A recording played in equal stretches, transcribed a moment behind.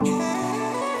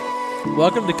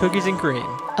Welcome to Cookies and Cream.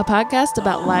 A podcast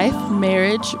about life,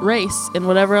 marriage, race, and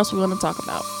whatever else we want to talk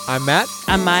about. I'm Matt.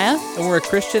 I'm Maya, And we're a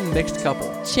Christian mixed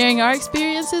couple. sharing our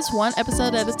experiences one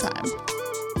episode at a time.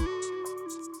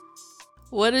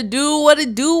 What it do, what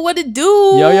it do, what it do?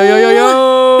 Yo, yo, yo, yo,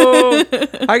 yo.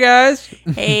 Hi, guys.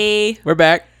 Hey. We're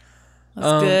back.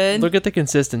 That's good. Look at the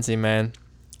consistency, man.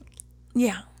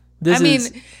 Yeah. This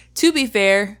is... to be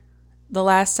fair, the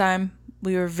last time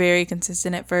we were very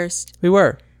consistent at first We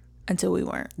were. until we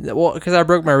weren't. Well, because I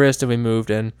broke my wrist and we moved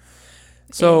in.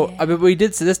 So, Yeah. I mean, we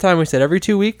did, so this time we said every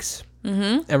 2 weeks.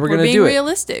 Mm-hmm. And we're going to do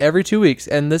realistic. it every 2 weeks.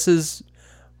 And this is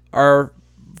our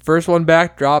first one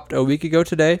back, dropped a week ago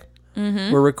today.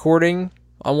 Mm-hmm. We're recording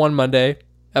on one Monday.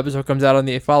 Episode comes out on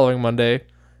the following Monday.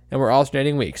 And we're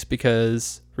alternating weeks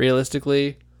because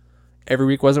realistically, every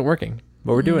week wasn't working.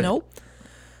 But we're doing Nope.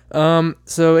 it.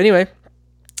 So anyway,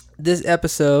 this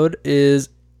episode is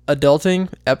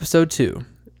Adulting Episode 2. And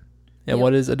Yep.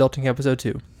 what is Adulting Episode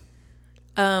 2?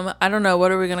 I don't know.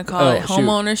 What are we going to call it? shoot. Home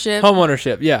ownership? Home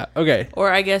ownership. Yeah. Okay. Or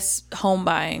I guess home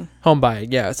buying. Home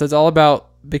buying. Yeah. So it's all about,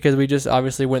 because we just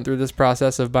obviously went through this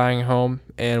process of buying a home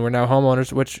and we're now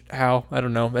homeowners, which how? I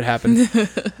don't know. It happened.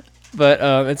 But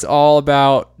it's all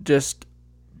about just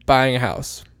buying a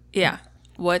house. Yeah.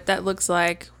 What that looks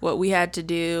like, what we had to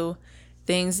do,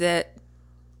 things that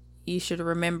you should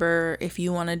remember if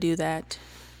you want to do that,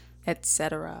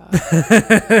 etc.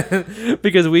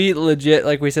 Because we legit,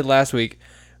 like we said last week,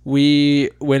 we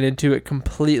went into it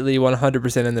completely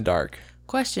 100% in the dark.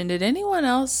 Question, did anyone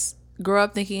else grow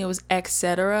up thinking it was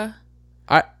etc.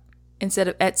 I instead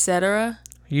of etc.?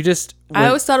 You just I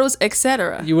always thought it was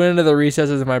etc. You went into the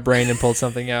recesses of my brain and pulled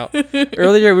something out.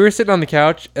 Earlier, we were sitting on the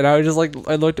couch, and I was just like,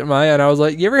 I looked at Maya, and I was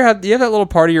like, you have that little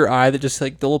part of your eye that just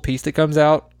like the little piece that comes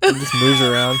out and just moves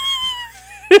around?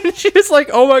 And she was like,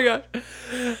 oh my god,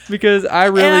 because I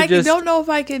really And I just don't know if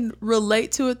I can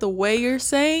relate to it the way you're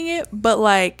saying it, but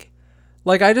like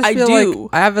I just I feel do. like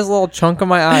I have this little chunk of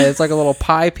my eye. It's like a little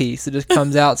pie piece that just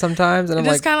comes out sometimes, and it I'm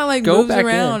just like, kind of like go moves back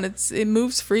around. in. It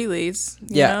moves freely. It's you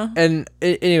Yeah, know? and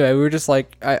anyway, we were just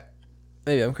like,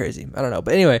 maybe I'm crazy. I don't know,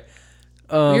 but anyway,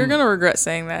 You're gonna regret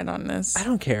saying that on this. I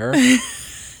don't care.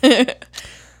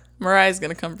 Mariah's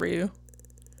gonna come for you.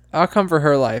 I'll come for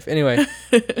her life. Anyway,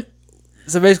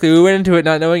 so basically we went into it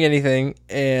not knowing anything,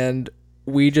 and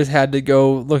we just had to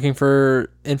go looking for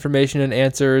information and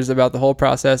answers about the whole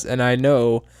process. And I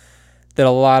know that a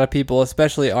lot of people,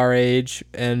 especially our age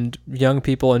and young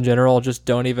people in general, just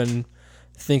don't even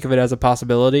think of it as a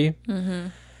possibility. Mm-hmm.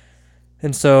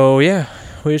 And so, yeah,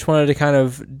 we just wanted to kind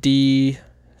of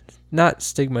not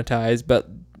stigmatize, but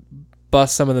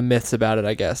bust some of the myths about it,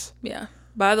 I guess. Yeah.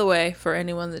 By the way, for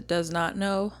anyone that does not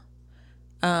know,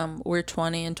 we're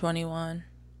 20 and 21.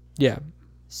 Yeah.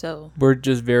 So, We're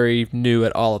just very new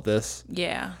at all of this.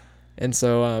 yeah. And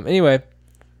so, anyway,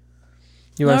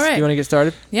 you want All right. to get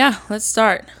started? Yeah, let's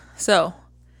start. So,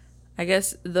 I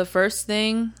guess the first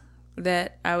thing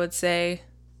that I would say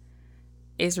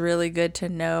is really good to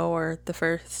know, or the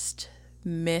first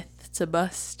myth to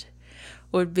bust,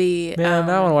 would be... Man,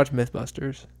 I want to watch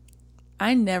Mythbusters.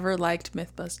 I never liked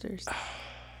Mythbusters. I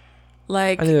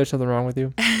Like, knew there was something wrong with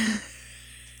you.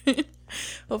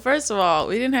 well, first of all,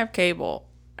 we didn't have cable.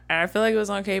 And I feel like it was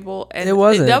on cable. And It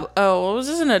wasn't. it was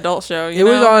just an adult show. It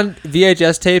was on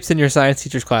VHS tapes in your science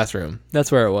teacher's classroom. That's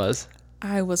where it was.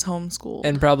 I was homeschooled.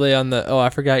 And probably on I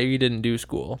forgot you didn't do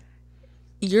school.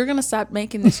 You're going to stop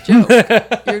making this joke.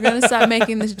 You're going to stop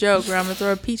making this joke or I'm going to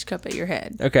throw a peach cup at your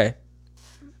head. Okay.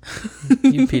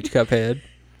 You peach cup head.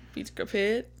 Peach cup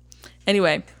head.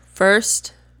 Anyway,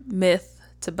 first myth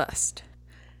to bust.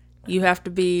 You have to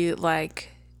be like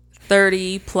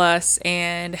 30 plus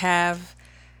and have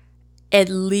at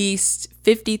least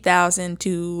 $50,000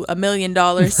 to $1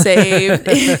 million saved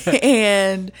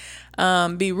and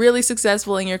be really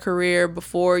successful in your career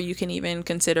before you can even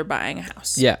consider buying a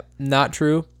house. Yeah, not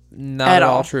true. Not at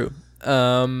all true.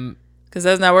 Because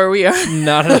that's not where we are.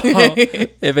 Not at all.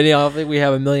 If any, I think we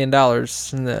have $1 million.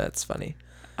 That's funny.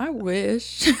 I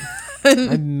wish.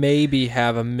 I maybe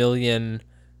have 1,000,000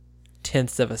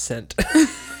 tenths of a cent.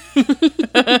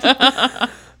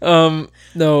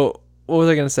 No, what was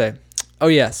I going to say? Oh,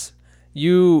 yes.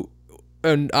 You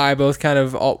and I both kind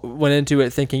of went into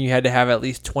it thinking you had to have at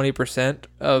least 20%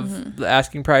 of the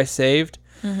asking price saved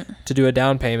to do a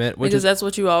down payment. Because that's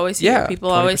what you always hear. Yeah, People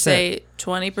 20%. always say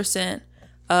 20%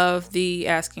 of the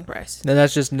asking price. And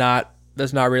that's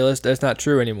not realistic. That's not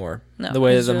true anymore. No, the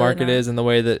way that it's the really market not. is and the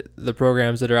way that the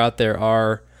programs that are out there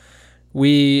are,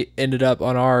 we ended up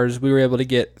on ours, we were able to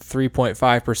get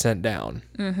 3.5% down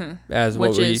as Which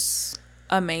what we is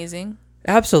amazing.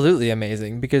 Absolutely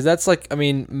amazing, because that's like, I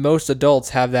mean, most adults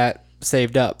have that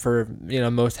saved up for,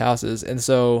 most houses. And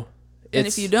so and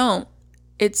if you don't,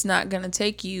 it's not going to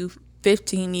take you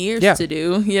 15 years Yeah. to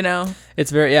do,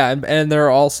 It's very, and there are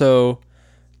also,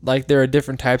 like, there are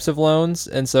different types of loans.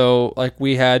 And so, like,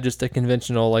 we had just a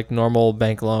conventional, like, normal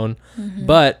bank loan.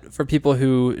 But for people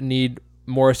who need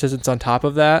more assistance on top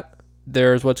of that,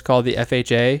 there's what's called the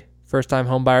FHA, First Time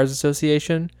Home Buyers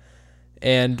Association.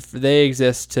 And they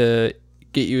exist to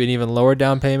get you an even lower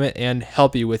down payment and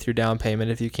help you with your down payment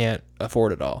if you can't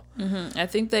afford it all. I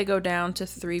think they go down to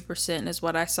 3% is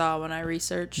what I saw when I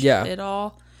researched Yeah. it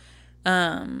all.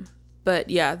 But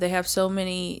yeah, they have so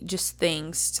many just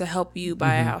things to help you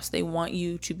buy a house. They want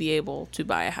you to be able to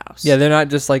buy a house. Yeah, they're not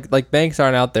just like banks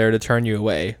aren't out there to turn you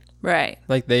away. Right.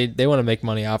 Like they want to make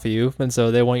money off of you, and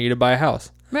so they want you to buy a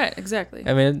house. Right, exactly.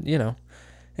 I mean,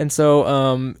 and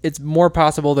so it's more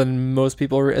possible than most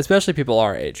people, especially people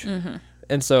our age.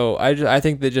 And so I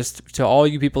think that just to all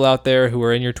you people out there who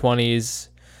are in your 20s,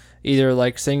 either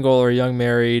like single or young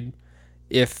married,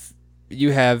 if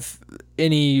you have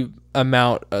any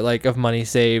amount like of money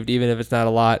saved, even if it's not a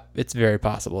lot, it's very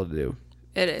possible to do.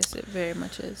 It is. It very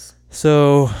much is.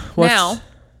 So now,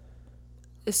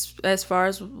 as far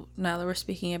as now that we're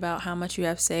speaking about how much you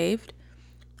have saved,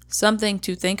 something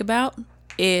to think about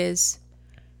is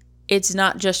it's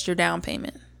not just your down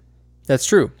payment. That's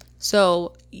true.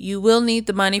 So you will need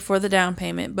the money for the down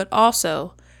payment, but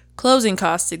also closing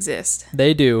costs exist.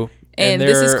 They do. And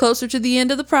this is closer to the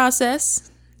end of the process.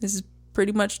 This is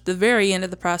pretty much the very end of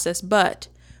the process. But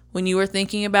when you are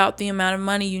thinking about the amount of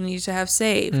money you need to have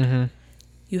saved,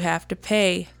 you have to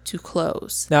pay to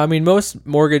close. Now, I mean, most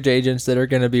mortgage agents that are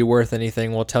going to be worth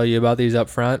anything will tell you about these up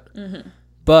front.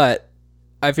 But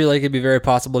I feel like it'd be very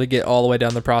possible to get all the way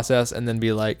down the process and then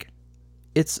be like,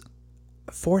 it's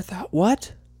 $4,000.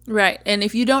 What? Right. And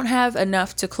if you don't have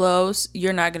enough to close,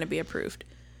 you're not going to be approved.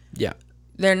 Yeah.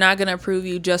 They're not going to approve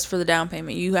you just for the down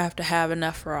payment. You have to have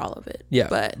enough for all of it. Yeah.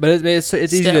 But it's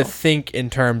easy to think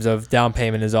in terms of down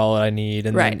payment is all that I need.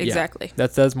 And right. Then, exactly.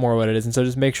 That's more what it is. And so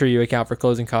just make sure you account for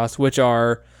closing costs, which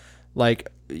are like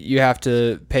you have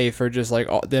to pay for just like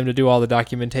them to do all the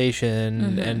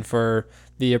documentation and for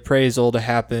the appraisal to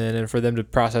happen and for them to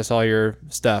process all your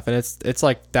stuff. And it's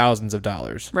like thousands of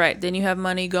dollars. Right. Then you have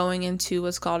money going into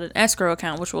what's called an escrow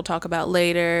account, which we'll talk about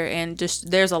later. And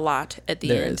just there's a lot at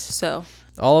the end. So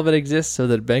all of it exists so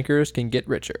that bankers can get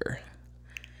richer.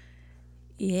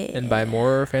 Yeah. And buy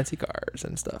more fancy cars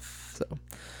and stuff. So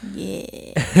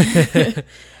yeah.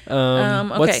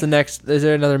 What's Okay. the next? Is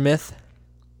there another myth?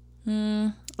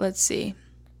 Let's see.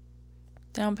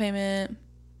 Down payment.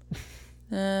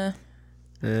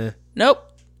 Nope.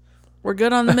 We're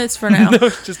good on the myths for now. No,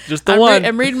 just the one.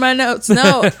 I'm reading my notes.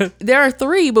 No, there are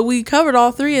 3, but we covered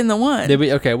all 3 in the one. Did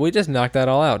we? Okay, we just knocked that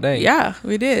all out. Dang. Yeah,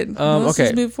 we did. Let's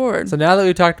just move forward. So now that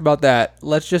we talked about that,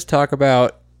 let's just talk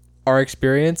about our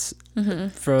experience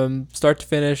from start to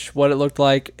finish, what it looked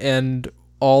like, and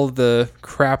all the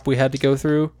crap we had to go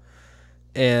through,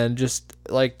 and just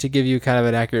like to give you kind of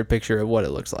an accurate picture of what it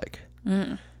looks like.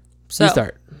 So You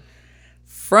start.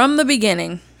 From the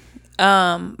beginning,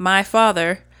 my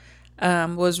father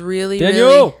was really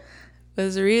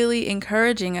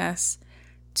encouraging us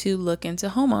to look into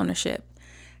home ownership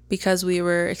because we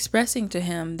were expressing to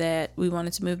him that we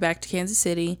wanted to move back to Kansas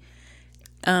City,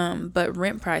 but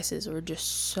rent prices were just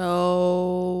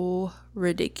so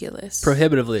ridiculous,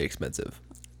 Prohibitively expensive.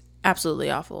 absolutely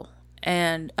awful,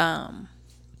 and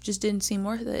just didn't seem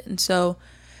worth it. And so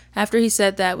after he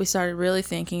said that, we started really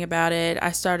thinking about it.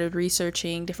 I started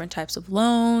researching different types of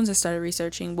loans. I started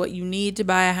researching what you need to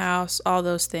buy a house, all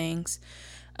those things.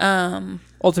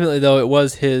 Ultimately, though, it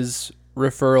was his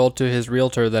referral to his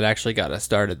realtor that actually got us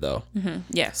started, though.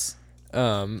 Yes.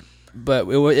 But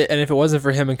if it wasn't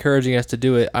for him encouraging us to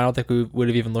do it, I don't think we would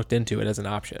have even looked into it as an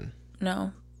option.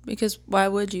 No, because why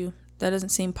would you? That doesn't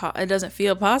seem it doesn't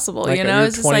feel possible, Like, you know? you're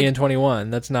It's 20 just like and 21.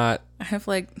 That's not... I have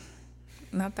like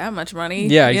not that much money.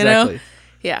 Yeah, you exactly. know?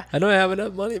 Yeah. I don't have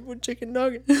enough money for chicken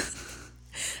nuggets.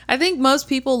 I think most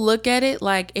people look at it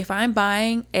like if I'm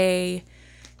buying an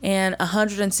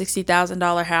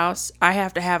 $160,000 house, I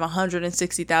have to have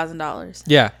 $160,000.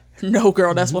 Yeah. No,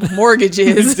 girl, that's what a mortgage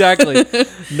is. Exactly.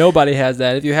 Nobody has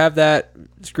that. If you have that,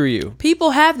 screw you. People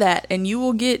have that, and you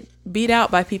will get beat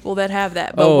out by people that have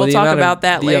that. But we'll talk about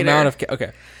that later.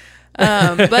 Okay.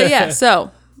 But yeah, so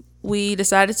we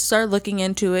decided to start looking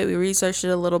into it. We researched it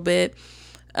a little bit.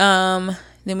 Then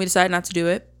we decided not to do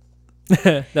it.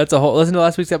 That's a whole... Listen to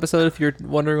last week's episode if you're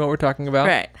wondering what we're talking about.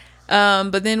 Right.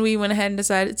 But then we went ahead and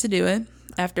decided to do it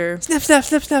after... Snip, snap,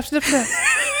 snip, snap, snip, snap.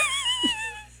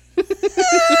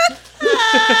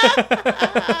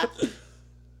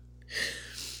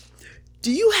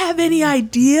 Do you have any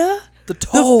idea The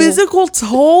toll. the physical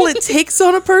toll it takes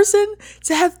on a person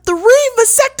to have 3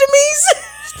 vasectomies?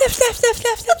 Snip, snip, snip,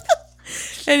 snip,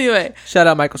 snip. Anyway, Shout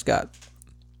out Michael Scott.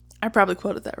 I probably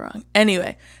quoted that wrong.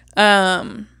 Anyway,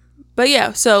 but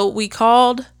yeah, so we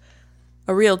called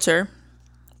a realtor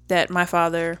that my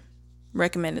father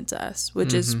recommended to us,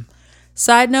 which is,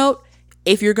 side note,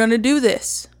 if you're going to do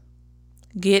this,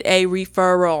 get a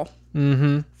referral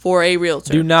for a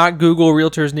realtor. Do not Google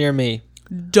realtors near me.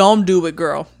 Don't do it,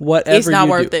 girl. Whatever it's not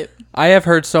you worth do. it. I have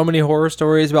heard so many horror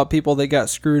stories about people that got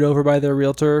screwed over by their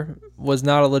realtor, was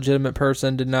not a legitimate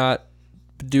person, did not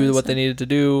do what they needed to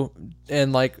do,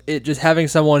 and like it just having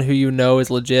someone who you know is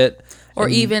legit, or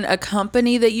even a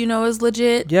company that you know is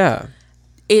legit. Yeah,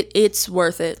 it's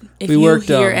worth it. If We you worked,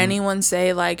 hear anyone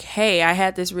say like, "Hey, I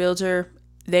had this realtor,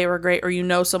 they were great," or you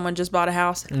know someone just bought a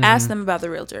house, ask them about the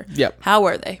realtor. Yep. How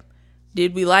were they?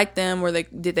 Did we like them?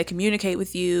 Did they communicate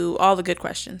with you? All the good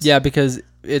questions. yeah, because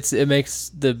it makes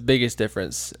the biggest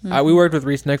difference. We worked with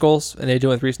Reese Nichols, an agent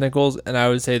with Reese Nichols, and I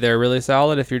would say they're really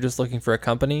solid if you're just looking for a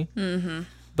company.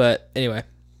 But anyway,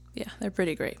 Yeah, they're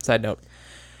pretty great. side note.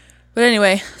 But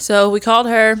anyway, so we called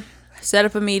her, set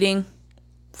up a meeting.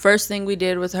 First thing we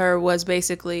did with her was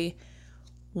basically,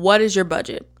 what is your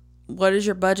budget? What is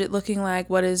your budget looking like?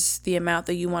 What is the amount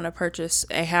that you want to purchase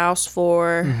a house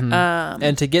for?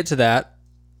 And to get to that,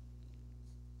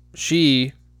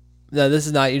 now this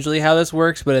is not usually how this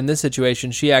works, but in this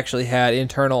situation, she actually had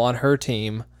internal on her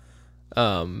team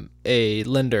a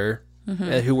lender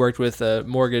who worked with a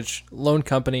mortgage loan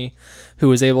company who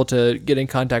was able to get in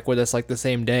contact with us like the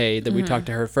same day that we talked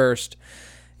to her first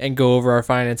and go over our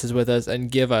finances with us and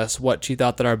give us what she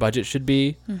thought that our budget should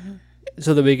be.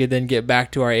 So that we could then get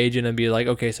back to our agent and be like,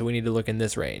 okay, so we need to look in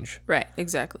this range. Right,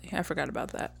 exactly. I forgot about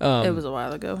that. It was a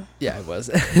while ago. Yeah, it was.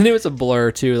 And it was a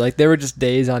blur, too. Like, there were just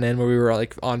days on end where we were,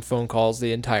 like, on phone calls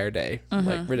the entire day.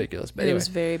 Like, ridiculous. But It anyway. was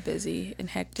very busy and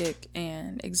hectic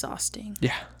and exhausting.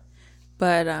 Yeah.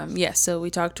 But, so we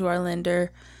talked to our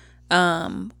lender,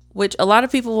 which a lot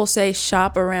of people will say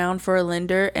shop around for a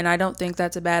lender, and I don't think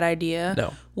that's a bad idea.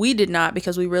 No. We did not,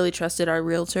 because we really trusted our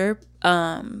realtor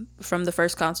from the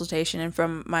first consultation, and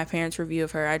from my parents' review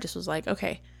of her. I just was like,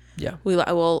 okay, Yeah. we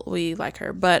like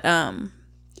her. But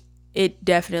it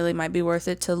definitely might be worth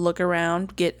it to look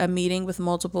around, get a meeting with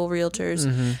multiple realtors.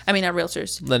 I mean, not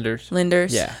realtors.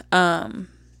 Lenders. Yeah.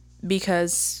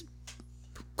 Because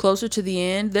closer to the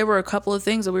end, there were a couple of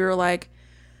things that we were like,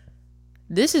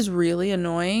 this is really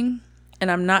annoying,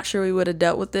 and I'm not sure we would have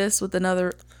dealt with this with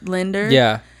another lender.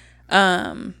 Yeah.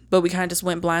 But we kind of just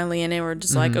went blindly in and we're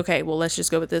just like, okay, well, let's just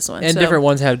go with this one. And different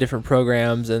ones have different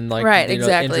programs and, like, Right, you know,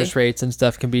 exactly. interest rates and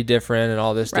stuff can be different and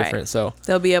all this different. So,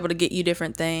 they'll be able to get you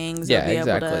different things. Yeah, They'll be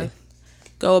able exactly. to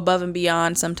go above and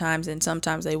beyond sometimes, and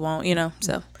sometimes they won't, you know.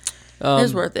 So it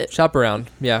was worth it. shop around.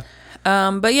 Yeah.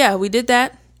 But yeah, we did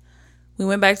that. We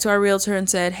went back to our realtor and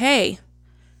said, hey,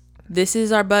 this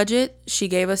is our budget. She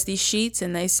gave us these sheets,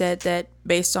 and they said that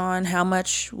based on how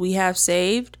much we have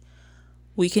saved,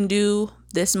 we can do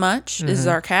this much. This is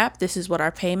our cap. This is what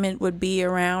our payment would be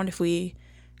around if we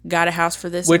got a house for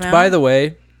this Which, amount. by the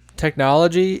way,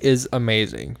 technology is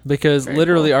amazing because Very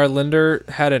literally cool. our lender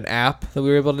had an app that we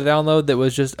were able to download that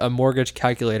was just a mortgage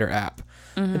calculator app.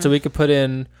 And so we could put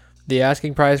in the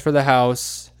asking price for the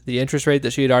house, the interest rate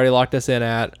that she had already locked us in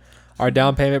at, our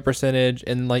down payment percentage,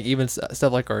 and like even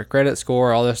stuff like our credit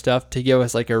score, all this stuff to give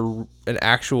us like an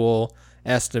actual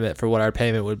estimate for what our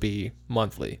payment would be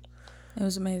monthly. It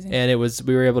was amazing. And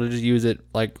we were able to just use it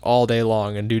like all day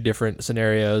long and do different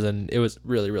scenarios, and it was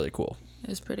really, really cool. It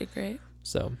was pretty great.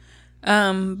 So,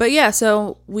 But yeah,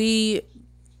 so we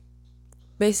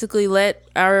basically let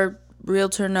our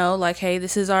realtor know, like, hey,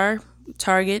 this is our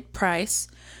target price,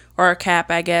 or our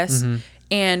cap, I guess.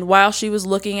 And while she was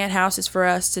looking at houses for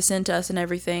us to send to us and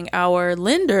everything, our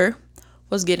lender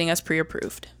was getting us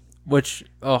pre-approved. which,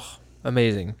 oh,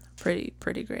 amazing. Pretty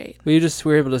great. We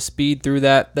were able to speed through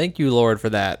that. Thank you, Lord, for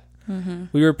that.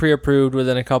 We were pre-approved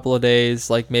within a couple of days,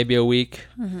 like maybe a week.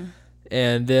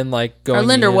 And then like going Our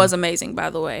lender in- was amazing, by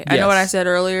the way. I know what I Yes. said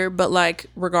earlier, but like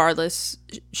regardless,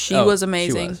 she Oh, was she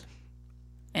amazing. was.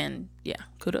 And yeah,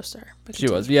 kudos to her. But She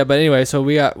was. Yeah, but anyway, so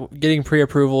getting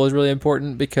pre-approval is really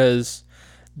important because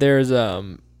there's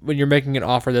when you're making an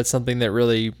offer, that's something that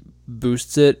really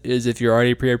boosts it is if you're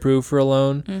already pre-approved for a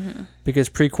loan. Because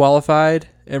pre-qualified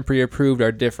and pre-approved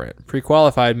are different.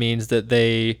 Pre-qualified means that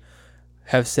they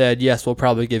have said, yes, we'll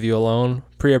probably give you a loan.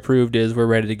 Pre-approved is we're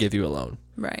ready to give you a loan.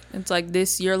 Right. It's like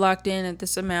this, you're locked in at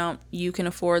this amount. You can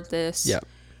afford this. Yeah.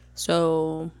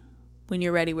 So when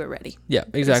you're ready, we're ready. Yeah,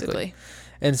 exactly. Basically.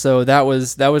 And so that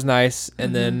was nice.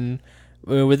 And then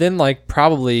within like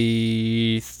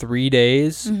probably 3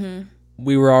 days,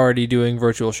 we were already doing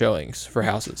virtual showings for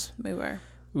houses. We were.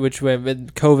 Which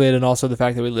with COVID and also the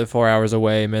fact that we live 4 hours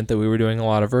away meant that we were doing a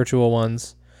lot of virtual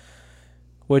ones,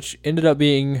 which ended up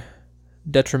being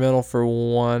detrimental for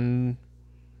one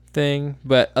thing.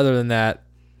 But other than that,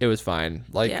 it was fine.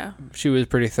 Like, she was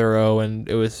pretty thorough and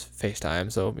it was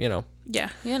FaceTime. So, Yeah,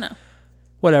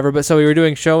 whatever. But so we were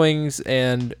doing showings,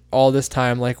 and all this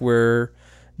time, like, we're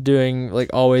doing, like,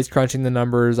 always crunching the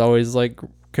numbers, always, like,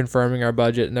 confirming our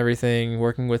budget and everything,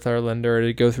 working with our lender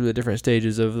to go through the different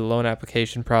stages of the loan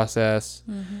application process.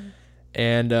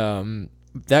 And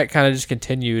that kind of just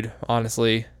continued,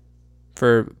 honestly,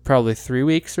 for probably 3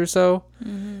 weeks or so.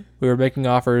 We were making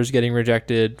offers, getting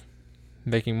rejected,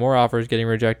 making more offers, getting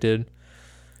rejected.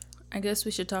 I guess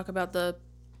we should talk about the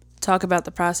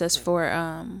process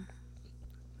for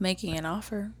making an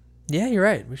offer. Yeah, you're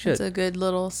right. We should. It's a good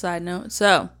little side note.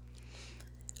 So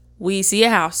we see a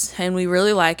house and we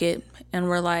really like it, and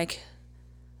we're like,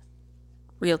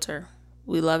 realtor,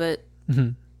 we love it.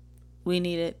 We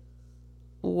need it.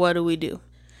 What do we do?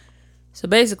 So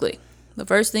basically, the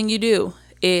first thing you do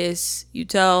is you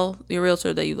tell your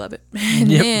realtor that you love it. And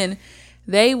then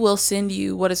they will send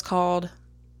you what is called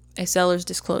a seller's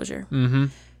disclosure.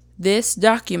 This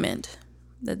document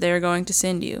that they're going to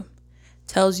send you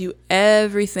tells you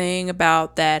everything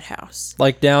about that house.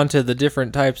 Like down to the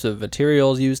different types of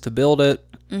materials used to build it.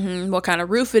 What kind of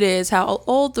roof it is, how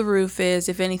old the roof is,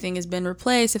 if anything has been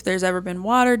replaced, if there's ever been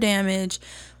water damage,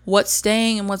 what's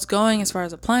staying and what's going as far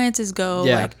as appliances go.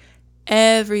 Yeah. Like,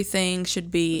 everything should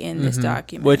be in this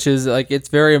document. Which is, like, it's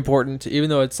very important, even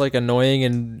though it's, like, annoying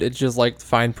and it's just, like,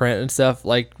 fine print and stuff,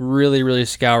 like, really, really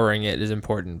scouring it is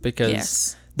important,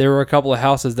 because there were a couple of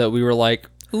houses that we were like,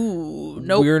 ooh,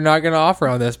 nope, we're not going to offer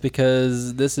on this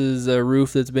because this is a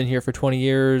roof that's been here for 20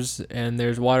 years and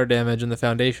there's water damage and the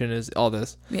foundation is all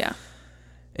this. Yeah.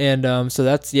 And so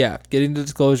that's, getting the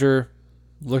disclosure,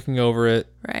 looking over it.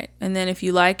 Right. And then if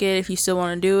you like it, if you still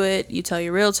want to do it, you tell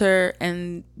your realtor,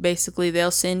 and basically they'll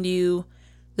send you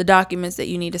the documents that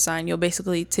you need to sign. You'll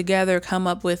basically together come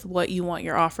up with what you want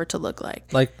your offer to look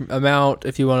like. Like amount,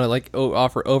 if you want to like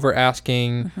offer over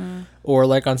asking, or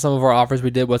like on some of our offers, we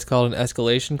did what's called an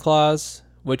escalation clause,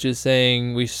 which is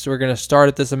saying we're going to start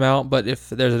at this amount, but if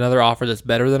there's another offer that's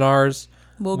better than ours,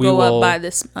 we go up by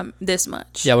this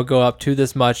much. Yeah, we'll go up to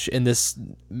this much in this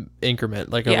increment,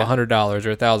 like of $100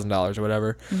 or $1,000 or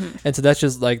whatever. And so that's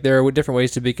just like, there are different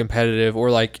ways to be competitive,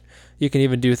 or like you can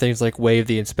even do things like waive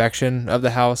the inspection of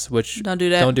the house, which don't do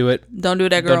that. Don't do it. Don't do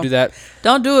that, girl. Don't do that.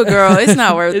 Don't do it, girl. It's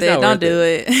not worth it. Don't do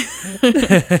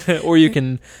it. Or you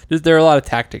can, there are a lot of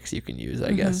tactics you can use,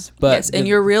 I guess. But yes, and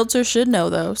your realtor should know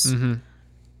those.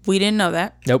 We didn't know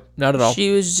that. Nope, not at all.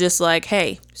 She was just like,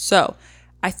 hey, so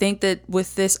I think that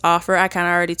with this offer, I kind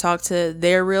of already talked to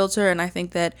their realtor, and I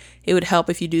think that it would help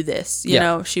if you do this. You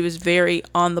know, she was very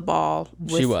on the ball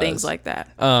with things like that.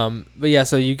 But yeah,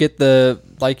 so you get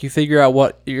you figure out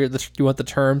what you want the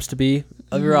terms to be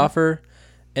of your offer,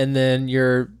 and then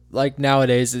you're like,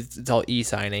 nowadays it's all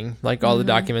e-signing, like all the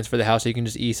documents for the house, so you can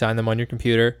just e-sign them on your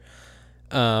computer.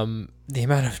 The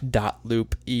amount of dot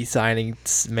loop e-signing,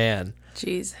 man.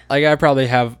 Jeez. Like, I probably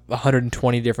have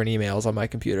 120 different emails on my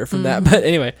computer from that. But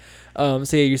anyway, so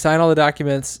yeah, you sign all the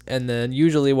documents, and then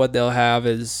usually what they'll have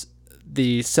is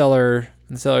the seller's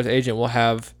agent will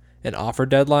have an offer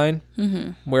deadline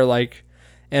where like,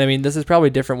 and I mean, this is probably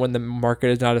different when the market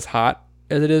is not as hot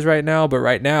as it is right now, but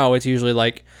right now it's usually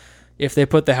like, if they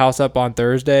put the house up on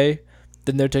Thursday,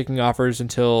 then they're taking offers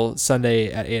until Sunday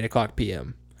at 8:00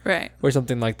 p.m. Right. Or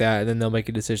something like that, and then they'll make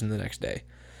a decision the next day.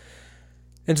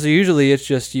 And so usually it's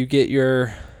just you get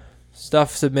your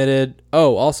stuff submitted.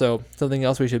 Oh, also, something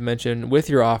else we should mention with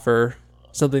your offer,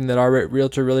 something that our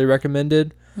realtor really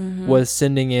recommended was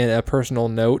sending in a personal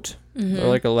note or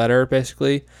like a letter,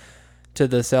 basically, to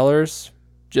the sellers.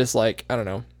 Just like, I don't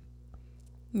know.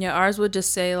 Yeah, ours would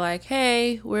just say like,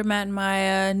 hey, we're Matt and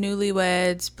Maya,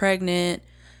 newlyweds, pregnant,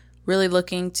 really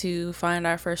looking to find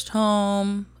our first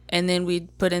home. And then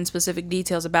we'd put in specific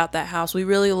details about that house. We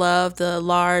really love the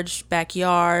large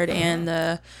backyard and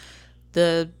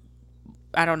the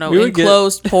I don't know,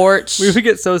 enclosed porch. We would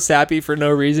get so sappy for no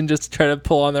reason, just to try to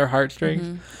pull on their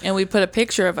heartstrings. And we put a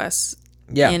picture of us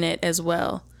in it as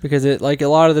well. Because it, like, a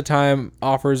lot of the time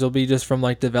offers will be just from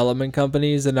like development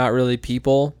companies and not really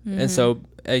people. And so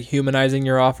humanizing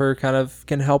your offer kind of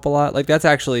can help a lot. Like, that's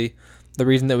actually the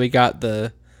reason that we got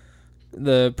the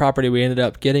property we ended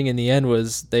up getting in the end,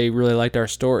 was they really liked our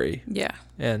story. Yeah.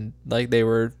 And like, they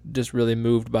were just really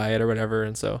moved by it or whatever.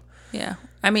 And so, yeah.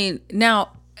 I mean,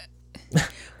 now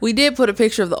we did put a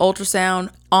picture of the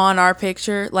ultrasound. on our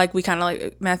picture. Like we kind of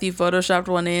like Matthew photoshopped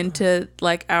one into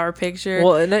like our picture.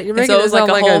 Well, and you're And making so it it was like sound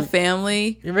a like whole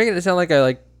family you're making it sound like I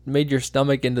like made your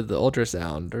stomach into the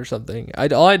ultrasound or something.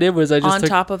 All I did was I just on took,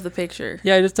 top of the picture.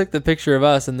 yeah, I just took the picture of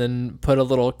us and then put a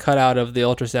little cutout of the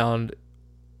ultrasound,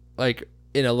 like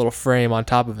in a little frame on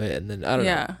top of it, and then I don't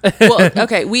know. Yeah. Well,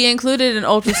 okay, we included an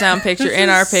ultrasound picture This in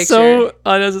our is picture. So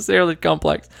unnecessarily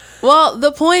complex. Well,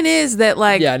 the point is that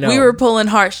like Yeah, no. we were pulling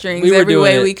heartstrings We were every doing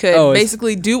way it. we could. Oh, it's-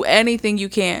 Basically, do anything you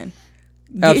can.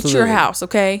 Get your Absolutely. house,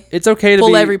 okay? It's okay to Pull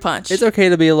be every punch. It's okay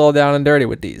to be a little down and dirty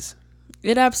with these.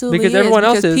 It absolutely Because is. everyone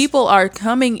else because is. people are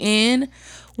coming in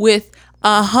with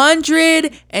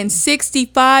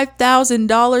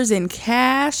 $165,000 in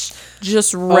cash,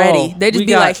 just ready. Oh, They just we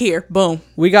be got- like, "Here, boom."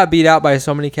 We got beat out by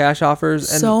so many cash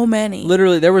offers, and So many.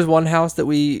 literally there was one house that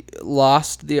we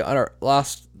lost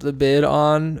the bid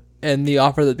on, and the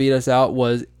offer that beat us out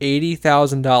was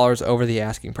 $80,000 over the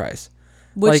asking price.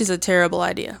 Which like- is a terrible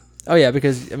idea. Oh yeah,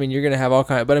 because I mean you're gonna have all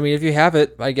kind. But I mean if you have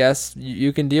it, I guess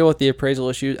you can deal with the appraisal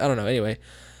issues. I don't know. Anyway,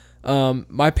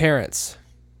 my parents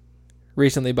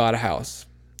recently bought a house,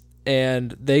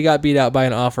 and they got beat out by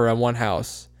an offer on one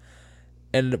house,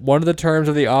 and one of the terms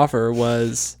of the offer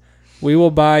was, we will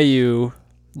buy you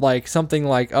like something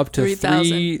like up to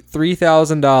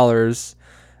 $3,000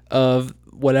 of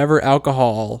whatever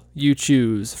alcohol you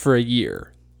choose for a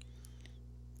year.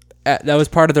 That was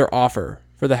part of their offer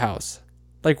for the house.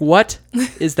 Like, what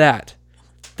is that?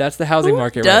 That's the housing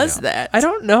market right now. Does that? I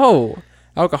don't know.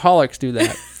 Alcoholics do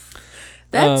that.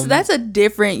 That's a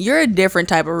different. You're a different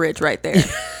type of rich right there.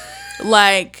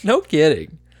 Like No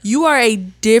kidding. you are a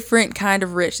different kind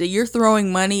of rich that you're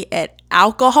throwing money at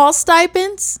alcohol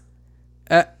stipends.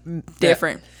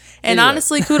 Different. And Anyway.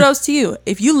 honestly, kudos to you.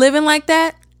 If you living like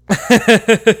that,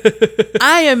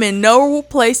 I am in no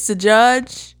place to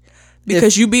judge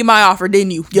because you beat my offer,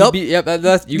 didn't you? Yup. You got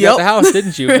the Yup. house,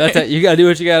 didn't you? That's it. You got to do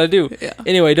what you got to do. Yeah.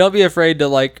 Anyway, don't be afraid to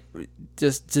like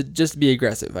just be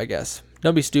aggressive, I guess.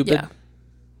 Don't be stupid. Yeah.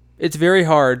 It's very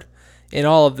hard in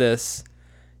all of this.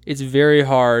 It's very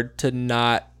hard to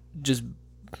not just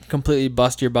completely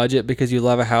bust your budget because you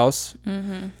love a house.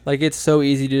 Mm-hmm. Like it's so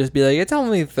easy to just be like, it's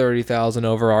only 30,000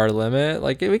 over our limit.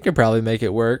 Like we could probably make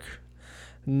it work.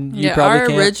 You probably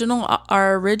can't.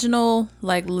 Our original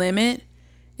like limit,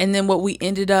 and then what we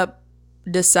ended up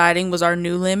deciding was our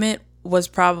new limit was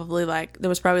probably like there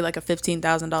was probably like a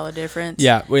 $15,000 difference.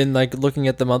 Yeah, when like looking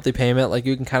at the monthly payment, like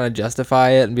you can kind of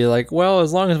justify it and be like, well,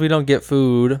 as long as we don't get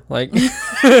food, like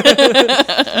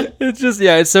it's just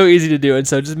it's so easy to do. And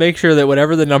so just make sure that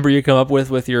whatever the number you come up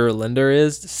with your lender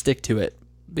is, stick to it,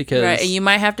 because Right, and you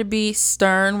might have to be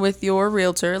stern with your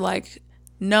realtor, like,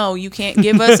 no, you can't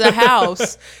give us a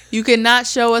house. You cannot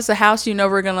show us a house you know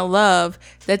we're gonna love.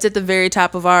 That's at the very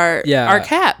top of our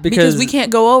cap because we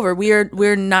can't go over.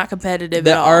 We're not competitive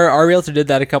at all. our realtor did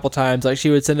that a couple times. Like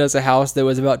she would send us a house that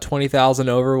was about 20,000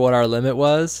 over what our limit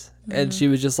was, and she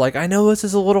was just like, I know this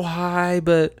is a little high,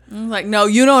 but I'm like, no,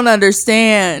 you don't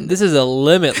understand. this is a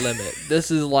limit.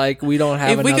 This is like we don't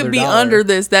have. If we another could be dollar. under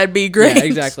this, that'd be great. Yeah,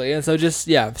 exactly. And so just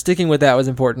sticking with that was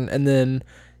important. And then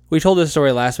we told this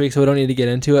story last week, so we don't need to get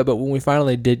into it. But when we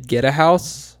finally did get a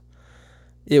house,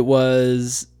 it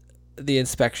was the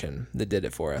inspection that did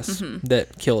it for us,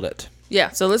 that killed it. Yeah,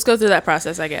 so let's go through that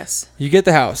process, I guess. You get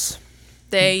the house.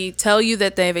 They tell you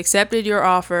that they've accepted your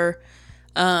offer,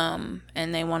 and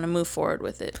they want to move forward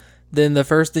with it. Then the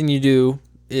first thing you do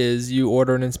is you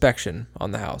order an inspection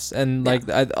on the house. And like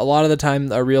a lot of the time,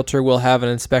 a realtor will have an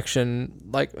inspection,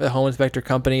 like a home inspector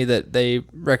company that they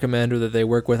recommend or that they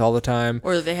work with all the time.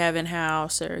 Or that they have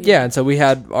in-house. Or Yeah, and so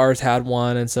ours had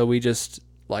one, and so we just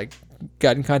like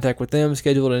got in contact with them,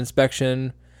 scheduled an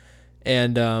inspection,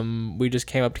 and we just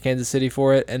came up to Kansas City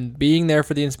for it. And being there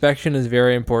for the inspection is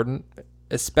very important,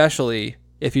 especially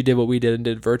if you did what we did and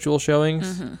did virtual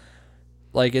showings.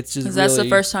 Like it's just because that's the really-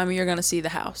 first time you're going to see the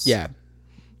house. Yeah,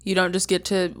 You don't just get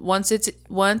to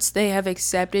once they have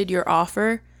accepted your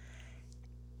offer,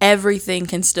 everything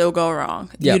can still go wrong.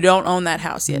 Yep. You don't own that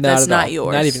house yet. Not That's at not all.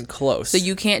 yours. Not even close. So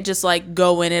you can't just like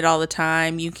go in it all the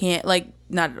time. You can't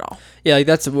not at all. Yeah, like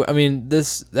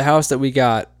the house that we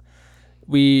got,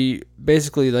 we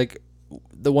basically like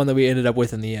the one that we ended up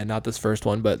with in the end, not this first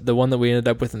one, but the one that we ended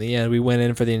up with in the end, we went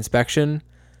in for the inspection,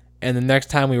 and the next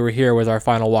time we were here was our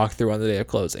final walkthrough on the day of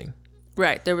closing.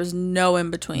 Right. There was no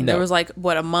in between. No. There was like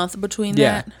a month between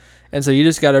Yeah. that. And so you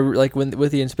just got to like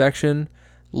with the inspection,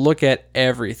 look at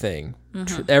everything.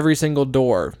 Every single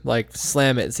door, like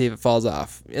slam it and see if it falls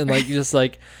off. And like you just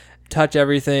like touch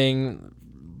everything,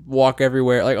 walk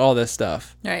everywhere, like all this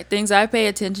stuff. All right. Things I pay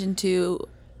attention to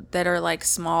that are like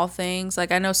small things.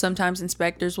 Like I know sometimes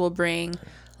inspectors will bring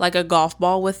like a golf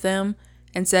ball with them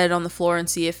and set it on the floor and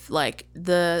see if like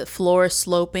the floor is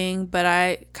sloping. But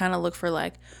I kind of look for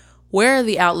like, where are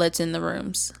the outlets in the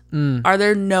rooms? Are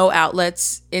there no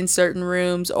outlets in certain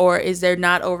rooms, or is there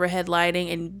not overhead lighting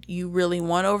and you really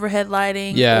want overhead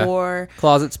lighting? Yeah. Or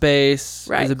closet space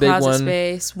is a big closet one.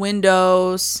 space,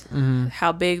 windows,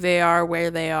 how big they are,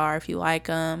 where they are, if you like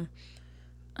them.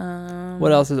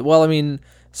 What else is it? Well, I mean,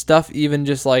 stuff even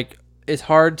just like, it's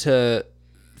hard to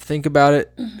think about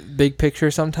it big picture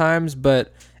sometimes,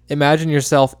 but imagine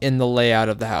yourself in the layout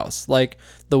of the house. Like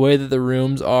the way that the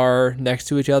rooms are next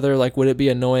to each other. Like, would it be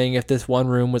annoying if this one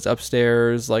room was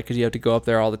upstairs? Like, because you have to go up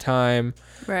there all the time.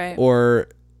 Right. Or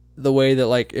the way that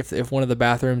like if one of the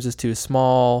bathrooms is too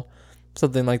small,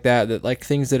 something like that. That like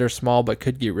things that are small but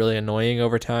could get really annoying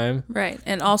over time. Right.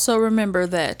 And also remember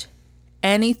that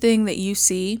anything that you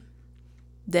see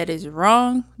that is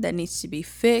wrong, that needs to be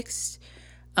fixed,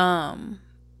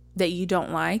 that you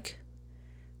don't like,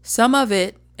 some of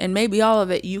it, and maybe all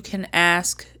of it, you can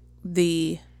ask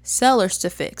the sellers to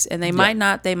fix. And they might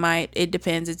not, they might. It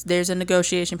depends. There's a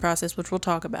negotiation process, which we'll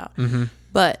talk about.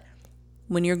 But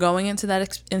when you're going into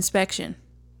that inspection,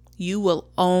 you will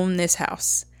own this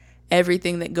house.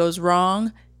 Everything that goes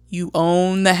wrong, you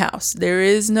own the house. There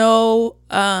is no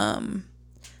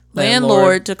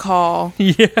landlord to call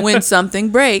when something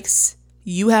breaks.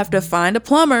 You have to find a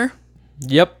plumber.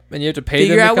 Yep, and you have to pay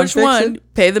them to come fix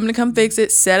it. Pay them to come fix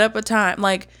it. Set up a time.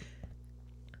 Like,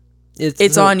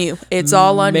 it's so on you. It's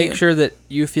all on you. Make sure that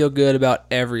you feel good about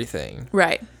everything.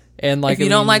 Right. And like, if you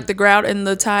don't like the grout in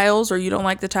the tiles, or you don't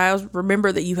like the tiles,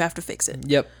 remember that you have to fix it.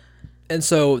 Yep. And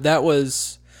so that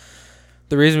was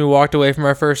the reason we walked away from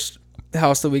our first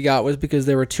house that we got, was because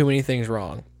there were too many things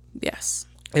wrong. Yes.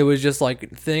 It was just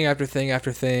like thing after thing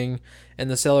after thing, and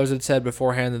the sellers had said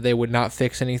beforehand that they would not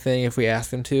fix anything if we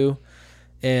asked them to.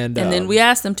 And then we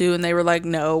asked them to, and they were like,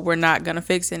 no, we're not going to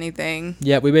fix anything.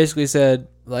 Yeah, we basically said,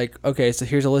 like, okay, so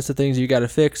here's a list of things you got to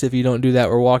fix. If you don't do that,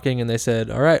 we're walking. And they said,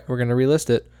 all right, we're going to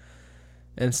relist it.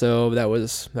 And so that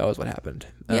was what happened,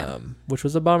 which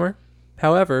was a bummer.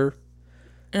 However...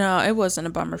 No, it wasn't a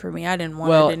bummer for me. I didn't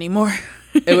want it anymore.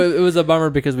 it was a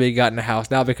bummer because we had gotten a house,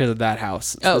 not because of that house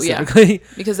specifically. Yeah.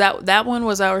 Because that one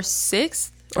was our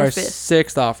sixth or fifth?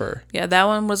 Sixth offer. Yeah, that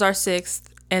one was our sixth.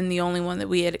 And the only one that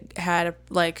we had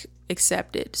like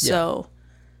accepted. So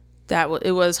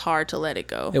it was hard to let it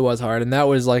go. It was hard. And that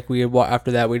was like,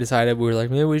 after that we decided, we were like,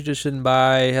 maybe we just shouldn't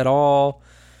buy at all.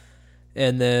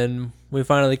 And then we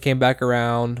finally came back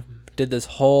around, did this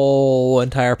whole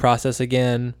entire process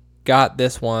again, got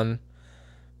this one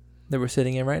that we're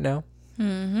sitting in right now.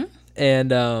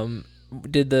 And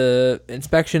did the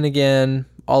inspection again,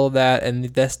 all of that. And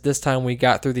this time we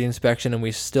got through the inspection and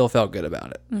we still felt good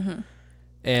about it.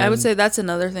 And I would say that's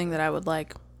another thing that I would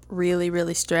like really,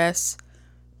 really stress.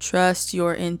 Trust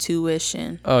your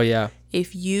intuition. Oh, yeah.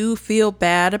 If you feel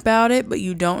bad about it, but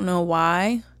you don't know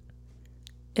why,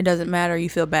 it doesn't matter. You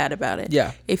feel bad about it.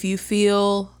 Yeah. If you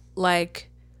feel like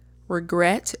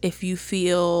regret, if you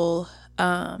feel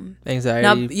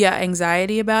anxiety.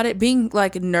 Anxiety about it. Being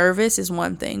like nervous is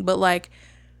one thing, but like,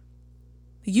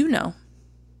 pit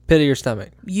of your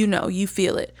stomach. You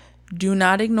feel it. Do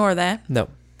not ignore that. No.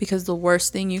 Because the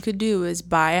worst thing you could do is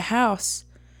buy a house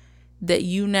that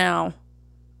you now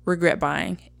regret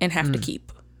buying and have to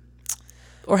keep.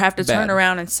 Or have to turn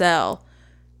around and sell.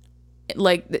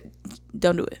 Like,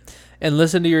 don't do it. And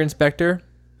listen to your inspector,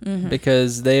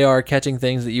 because they are catching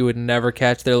things that you would never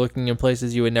catch. They're looking in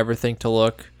places you would never think to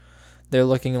look. They're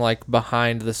looking like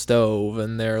behind the stove,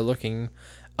 and they're looking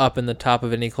up in the top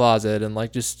of any closet, and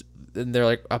like just... and they're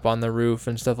like up on the roof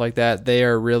and stuff like that. They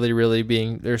are really, really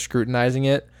they're scrutinizing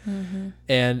it.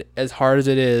 And as hard as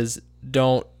it is,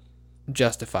 don't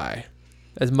justify.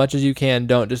 As much as you can,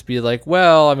 don't just be like,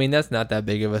 well, I mean, that's not that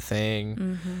big of a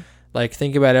thing. Like,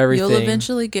 think about everything. You'll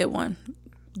eventually get one.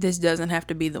 This doesn't have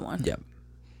to be the one. Yep.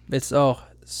 It's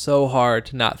so hard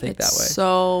to not think that way.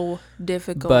 So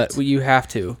difficult. But you have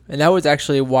to. And that was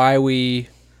actually why we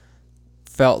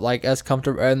felt like as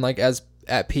comfortable and like as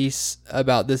at peace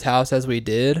about this house as we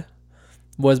did,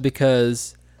 was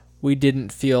because we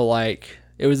didn't feel like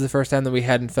it was the first time that we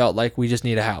hadn't felt like we just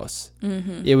need a house.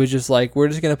 It was just like, we're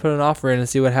just going to put an offer in and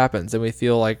see what happens. And we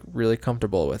feel like really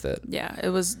comfortable with it. Yeah,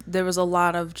 there was a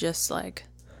lot of just like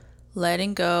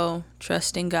letting go,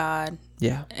 trusting God.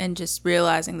 Yeah. And just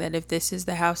realizing that if this is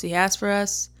the house he has for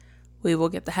us, we will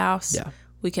get the house. Yeah.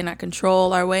 We cannot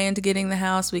control our way into getting the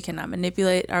house. We cannot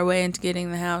manipulate our way into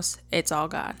getting the house. It's all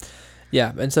God.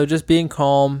 Yeah, and so just being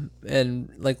calm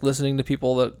and like listening to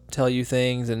people that tell you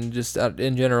things, and just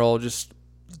in general, just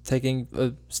taking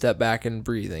a step back and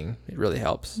breathing. It really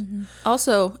helps. Mm-hmm.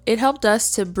 Also, it helped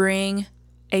us to bring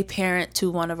a parent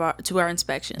to our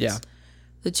inspections. Yeah.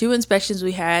 The 2 inspections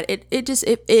we had,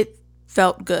 it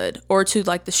felt good. Or to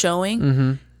like the showing,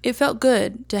 Mm-hmm. it felt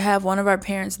good to have one of our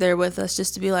parents there with us,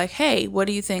 just to be like, hey, what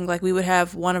do you think? Like, we would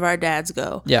have one of our dads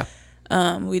go. Yeah.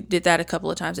 We did that a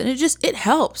couple of times, and it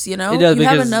helps, you know. It does, you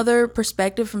have because- another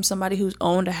perspective from somebody who's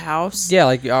owned a house. Yeah,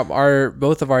 like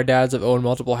both of our dads have owned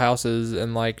multiple houses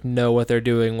and like know what they're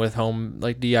doing with home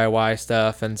like DIY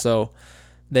stuff, and so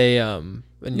they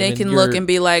can look and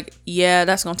be like, yeah,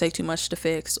 that's gonna take too much to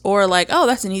fix, or like, oh,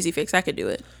 that's an easy fix, I could do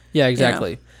it. Yeah,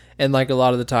 exactly. You know? And like a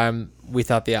lot of the time we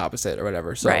thought the opposite or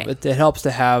whatever. So right. it helps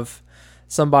to have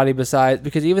somebody besides,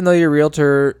 because even though your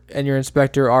realtor and your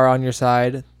inspector are on your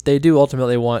side, they do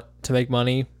ultimately want to make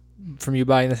money from you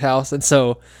buying this house, and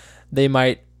so they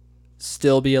might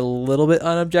still be a little bit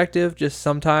unobjective just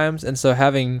sometimes. And so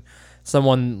having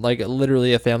someone like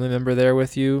literally a family member there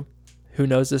with you who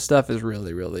knows this stuff is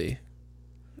really, really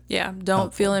don't helpful.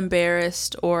 Feel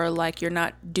embarrassed or like you're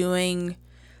not doing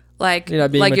like you're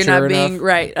not being like you're not being enough.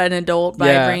 Right, an adult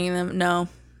by bringing them. No,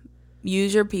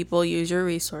 use your people, use your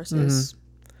resources. Mm-hmm.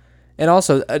 And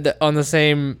also in the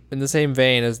same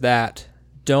vein as that,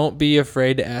 don't be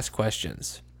afraid to ask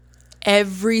questions.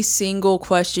 Every single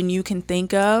question you can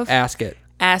think of, ask it.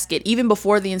 Even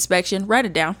before the inspection, write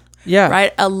it down. Yeah.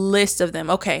 Write a list of them.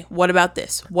 Okay, what about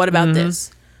this? What about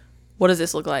this? What does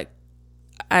this look like?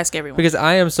 Ask everyone. Because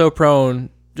I am so prone,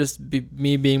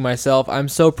 me being myself, I'm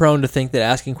so prone to think that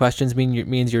asking questions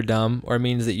means you're dumb or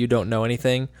means that you don't know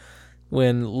anything,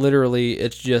 when literally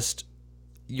it's just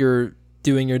you're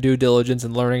doing your due diligence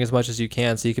and learning as much as you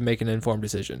can so you can make an informed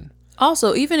decision.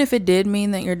 Also, even if it did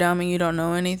mean that you're dumb and you don't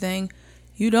know anything,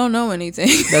 you don't know anything.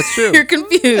 That's true. You're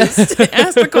confused.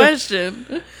 Ask the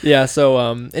question. Yeah, so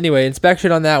anyway,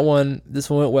 inspection on that one, this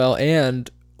one went well, and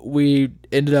we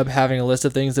ended up having a list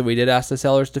of things that we did ask the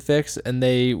sellers to fix, and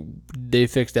they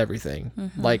fixed everything.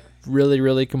 Mm-hmm. Like really,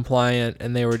 really compliant,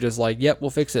 and they were just like, yep, we'll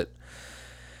fix it.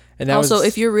 And that also,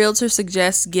 if your realtor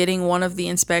suggests getting one of the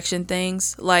inspection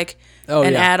things, like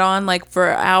add-on, like for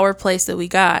our place that we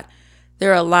got,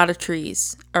 there are a lot of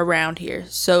trees around here.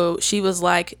 So she was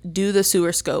like, do the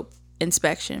sewer scope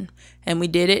inspection. And we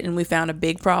did it, and we found a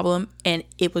big problem, and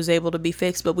it was able to be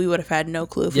fixed, but we would have had no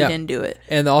clue if we didn't do it.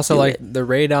 And also, the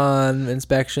radon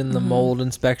inspection, the mold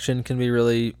inspection can be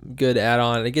really good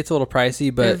add-on. It gets a little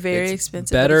pricey, but they're very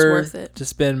expensive, better but it's worth it to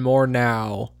spend more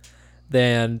now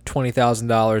than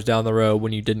 $20,000 down the road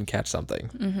when you didn't catch something.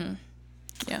 Mm-hmm.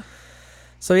 Yeah.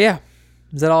 So, yeah.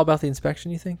 Is that all about the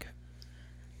inspection, you think?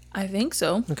 I think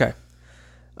so. Okay.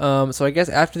 So I guess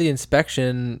after the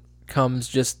inspection comes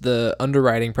just the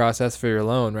underwriting process for your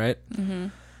loan, right? Mm-hmm.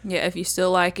 Yeah, if you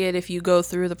still like it, if you go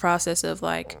through the process of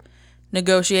like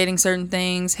negotiating certain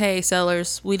things, hey,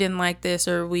 sellers, we didn't like this,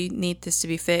 or we need this to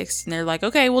be fixed. And they're like,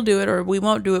 okay, we'll do it, or we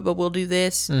won't do it, but we'll do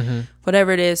this. Mm-hmm.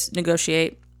 Whatever it is,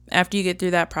 negotiate. After you get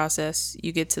through that process,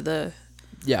 you get to the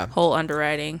whole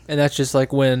underwriting. And that's just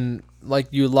like when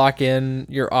you lock in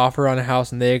your offer on a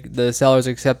house and the sellers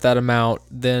accept that amount,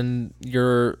 then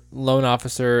your loan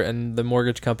officer and the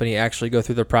mortgage company actually go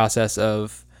through the process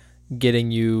of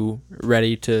getting you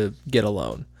ready to get a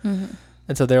loan. Mm-hmm.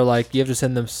 And so they're like, you have to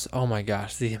send them, oh my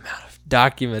gosh, the amount of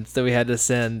documents that we had to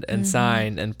send and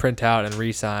sign and print out and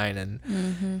re-sign.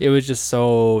 And it was just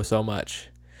so much.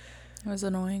 It was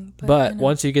annoying. But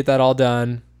once you get that all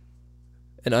done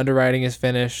and underwriting is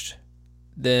finished,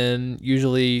 then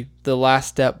usually the last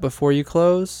step before you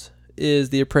close is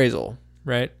the appraisal,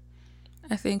 right?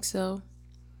 I think so.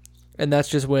 And that's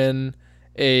just when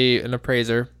an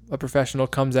appraiser, a professional,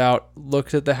 comes out,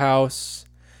 looks at the house,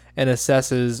 and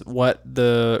assesses what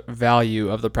the value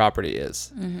of the property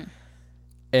is. Mm-hmm.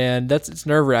 And it's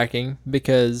nerve-wracking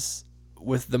because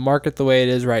with the market the way it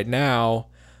is right now,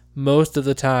 most of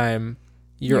the time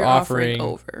you're offering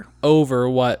over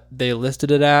what they listed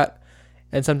it at,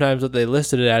 and sometimes what they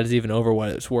listed it at is even over what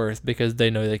it's worth because they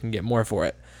know they can get more for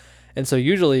it. And so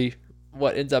usually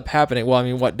what ends up happening,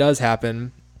 what does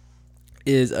happen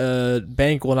is a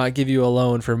bank will not give you a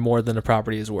loan for more than a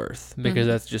property is worth because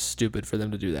that's just stupid for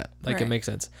them to do that. It makes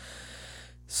sense.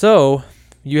 So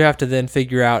you have to then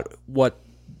figure out what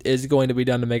is going to be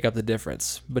done to make up the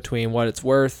difference between what it's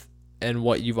worth and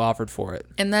what you've offered for it.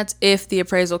 And that's if the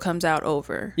appraisal comes out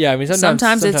over. Yeah, I mean,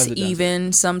 sometimes it's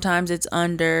even, sometimes it's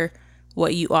under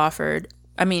what you offered.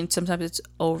 I mean, sometimes it's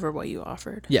over what you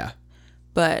offered. Yeah.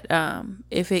 But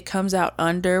if it comes out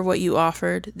under what you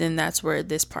offered, then that's where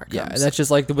this part comes. Yeah, and that's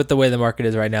just with the way the market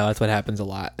is right now. That's what happens a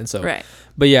lot. And so, right.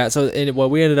 But yeah, what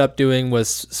we ended up doing was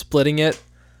splitting it.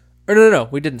 Or no,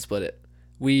 we didn't split it.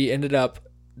 We ended up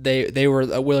they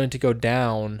were willing to go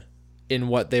down in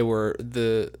what they were,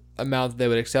 the amount that they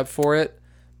would accept for it,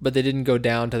 but they didn't go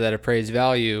down to that appraised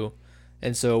value.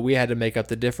 And so we had to make up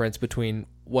the difference between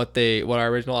what our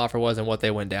original offer was and what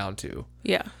they went down to.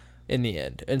 Yeah. In the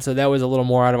end. And so that was a little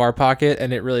more out of our pocket,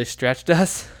 and it really stretched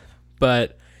us,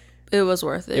 but it was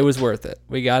worth it. It was worth it.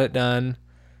 We got it done.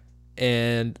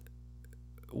 And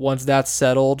once that's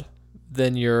settled,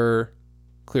 then you're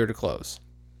clear to close.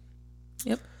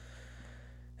 Yep.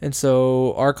 And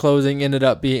so our closing ended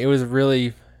up being, it was a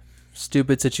really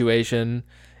stupid situation.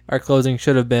 Our closing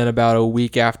should have been about a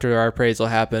week after our appraisal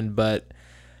happened, but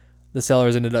the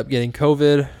sellers ended up getting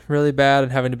COVID really bad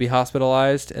and having to be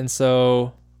hospitalized. And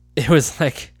so it was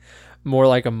like more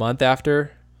like a month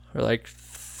after, or like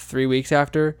 3 weeks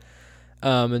after.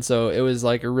 And so it was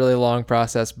like a really long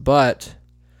process, but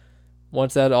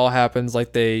once that all happens,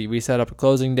 like we set up a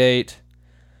closing date,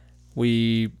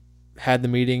 we had the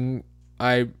meeting,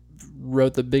 I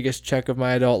wrote the biggest check of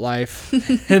my adult life,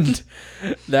 and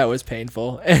that was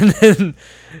painful. And then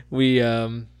we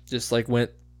just like went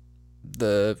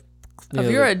of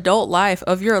your adult life,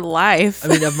 of your life. I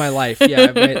mean, of my life.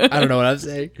 Yeah, I don't know what I'm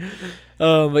saying.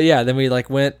 But yeah, then we like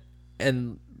went,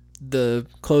 and the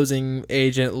closing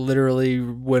agent literally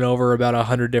went over about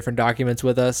 100 different documents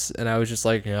with us, and I was just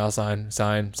like, I'll sign.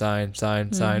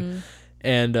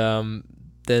 And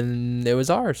then it was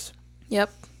ours.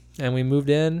 Yep. And we moved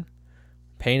in,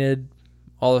 painted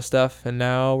all the stuff, and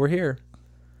now we're here.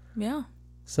 Yeah.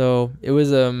 So it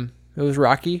was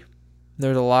rocky. There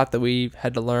was a lot that we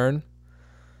had to learn,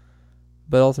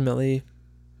 but ultimately,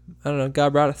 I don't know,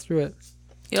 God brought us through it.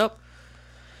 Yep.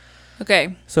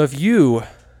 Okay. So if you,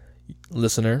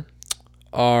 listener,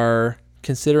 are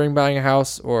considering buying a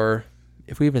house, or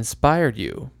if we've inspired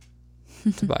you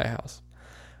to buy a house,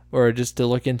 or just to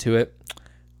look into it,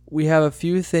 we have a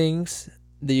few things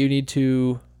that you need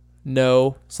to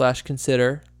know /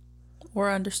 consider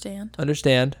or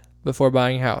understand before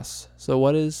buying a house. So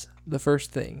what is the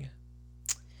first thing,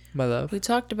 my love? We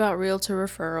talked about realtor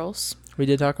referrals. We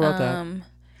did talk about that.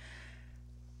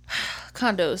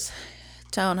 Condos,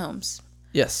 townhomes.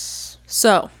 Yes.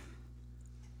 So,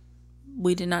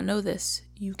 we did not know this.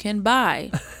 You can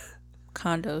buy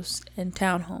condos and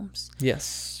townhomes.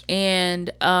 Yes.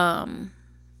 And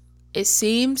it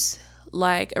seems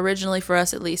like, originally for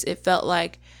us at least, it felt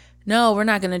like, no, we're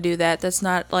not going to do that. That's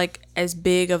not like as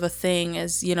big of a thing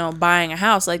as, buying a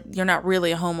house. Like, you're not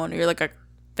really a homeowner. You're like a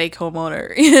fake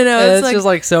homeowner. It's like, just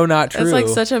like so not true. It's like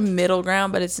such a middle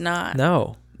ground, but it's not.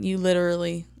 No. You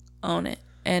literally own it.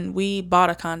 And we bought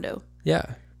a condo. Yeah.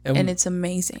 And it's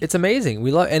amazing. It's amazing.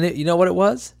 We love, and you know what it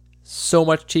was? So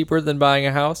much cheaper than buying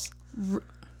a house.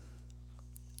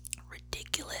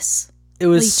 Ridiculous. It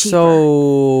was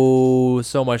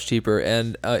so much cheaper,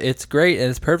 and it's great, and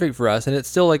it's perfect for us, and it's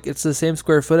still like it's the same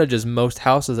square footage as most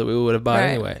houses that we would have bought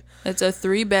anyway. It's a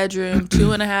 3-bedroom,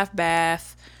 2.5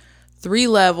 bath, 3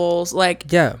 levels.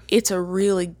 Like, yeah, it's a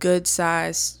really good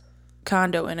size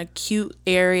condo in a cute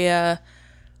area,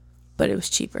 but it was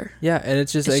cheaper. Yeah, and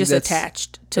it's just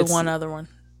attached to one other one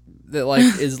that like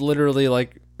is literally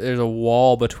like there's a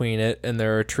wall between it, and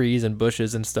there are trees and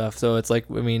bushes and stuff. So it's like,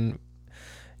 I mean.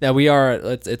 Now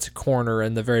it's a corner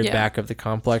in the very back of the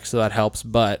complex, so that helps,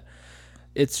 but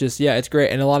it's just, it's great.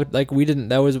 And a lot of, like,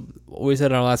 that was what we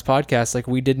said on our last podcast, like,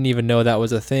 we didn't even know that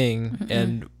was a thing,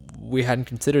 and we hadn't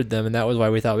considered them, and that was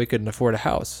why we thought we couldn't afford a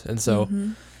house. And so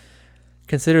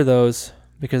consider those,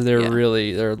 because they're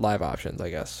live options,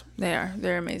 I guess.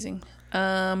 They're amazing.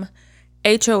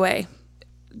 HOA.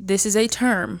 This is a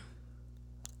term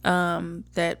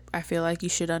that I feel like you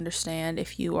should understand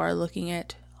if you are looking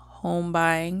at home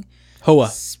buying.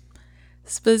 HOA.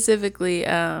 Specifically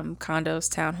condos,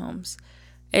 townhomes.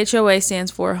 HOA stands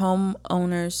for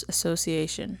Homeowners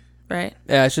Association, right?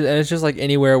 Yeah, it's just like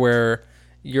anywhere where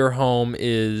your home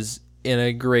is in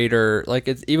a greater, like,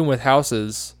 it's even with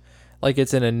houses, like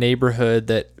it's in a neighborhood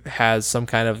that has some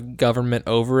kind of government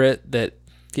over it that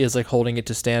is like holding it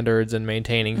to standards and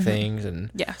maintaining things.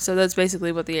 And yeah, so that's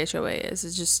basically what the HOA is.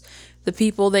 It's just the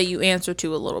people that you answer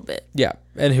to a little bit. Yeah,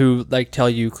 and who like tell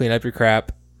you clean up your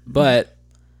crap, but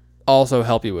also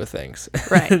help you with things.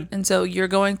 Right. And so you're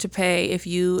going to pay, if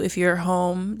your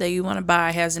home that you want to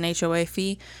buy has an HOA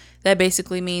fee, that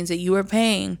basically means that you are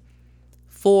paying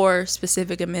for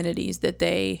specific amenities that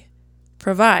they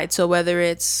provide. So whether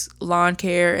it's lawn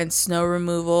care and snow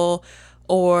removal,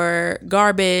 or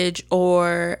garbage,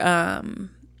 or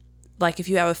like if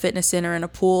you have a fitness center and a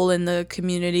pool in the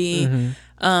community.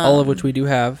 All of which we do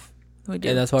have. We do.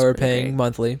 And that's why we're paying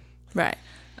monthly. Right.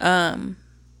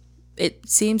 It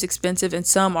seems expensive, and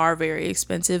some are very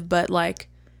expensive, but like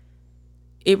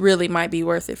it really might be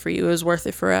worth it for you. It was worth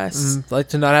it for us. Like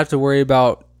to not have to worry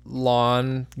about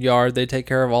lawn, yard. They take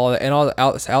care of all of that. And all the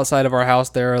outside of our house,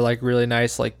 there are like really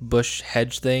nice like bush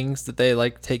hedge things that they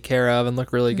like take care of and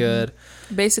look really good.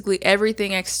 Basically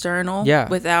everything external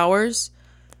with ours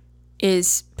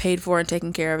is paid for and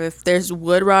taken care of. If there's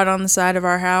wood rot on the side of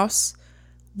our house,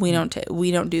 we don't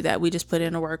do that. We just put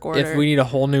in a work order. If we need a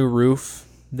whole new roof,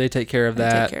 they take care of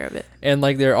that. Take care of it. And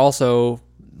like they're also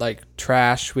like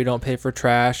trash. We don't pay for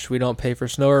trash. We don't pay for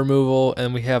snow removal.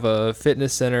 And we have a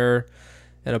fitness center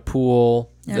and a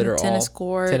pool and that a are tennis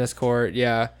court.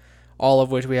 Yeah. All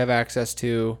of which we have access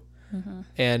to.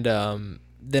 And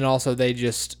then also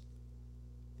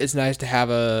it's nice to have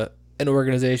an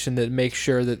organization that makes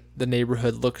sure that the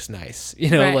neighborhood looks nice. You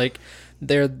know, like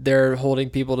they're holding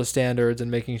people to standards and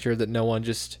making sure that no one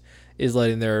just is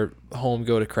letting their home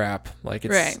go to crap. Like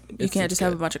it's you can't just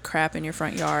have a bunch of crap in your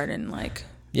front yard and like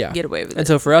get away with it. And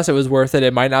so for us, it was worth it.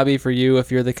 It might not be for you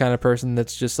if you're the kind of person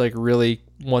that's just like really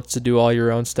wants to do all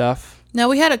your own stuff. Now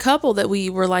we had a couple that we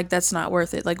were like, that's not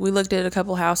worth it. Like we looked at a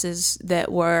couple houses that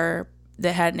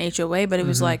had an HOA, but it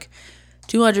was like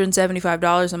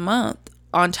 $275 a month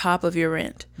on top of your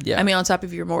rent. Yeah. I mean, on top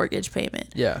of your mortgage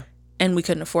payment. Yeah. And we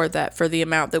couldn't afford that for the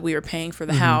amount that we were paying for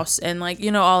the house and like,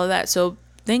 you know, all of that. So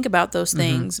think about those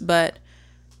things, but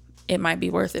it might be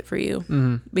worth it for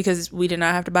you because we did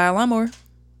not have to buy a lawnmower.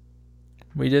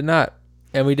 We did not.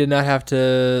 And we did not have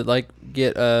to like we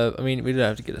didn't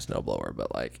have to get a snowblower,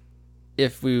 but like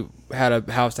if we had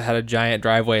a house that had a giant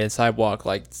driveway and sidewalk,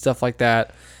 like stuff like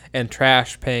that, and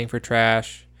paying for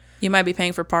trash. You might be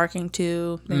paying for parking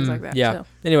too, things like that. Yeah. So.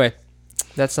 Anyway,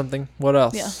 that's something. What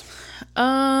else?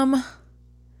 Yeah.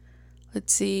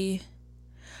 Let's see.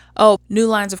 Oh, new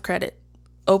lines of credit.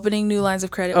 Opening new lines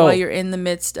of credit while you're in the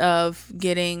midst of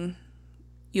getting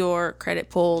your credit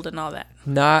pulled and all that.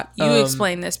 You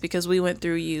explain this because we went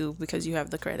through you because you have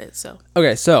the credit. So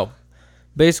okay, so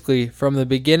basically from the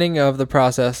beginning of the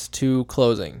process to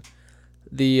closing,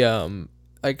 the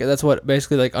like that's what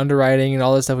basically like underwriting and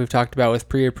all this stuff we've talked about with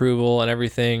pre-approval and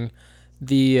everything.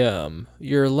 The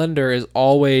your lender is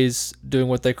always doing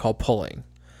what they call pulling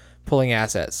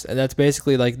assets, and that's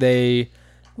basically like they.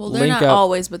 Well, they're not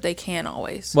always, but they can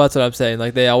always. Well, that's what I'm saying.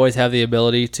 Like they always have the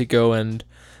ability to go and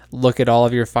look at all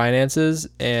of your finances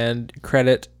and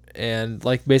credit and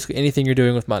like basically anything you're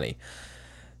doing with money.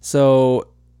 So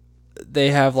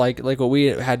they have like what we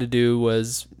had to do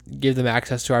was give them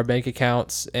access to our bank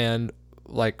accounts and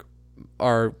like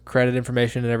our credit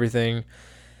information and everything.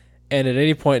 And at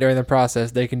any point during the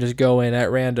process, they can just go in at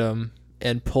random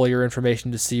and pull your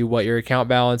information to see what your account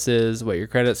balance is, what your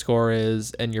credit score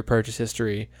is, and your purchase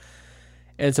history.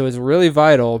 And so it's really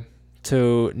vital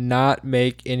to not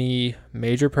make any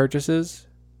major purchases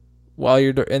while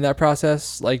you're in that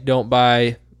process. Like don't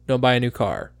buy a new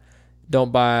car.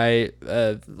 Don't buy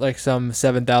like some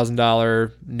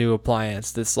 $7,000 new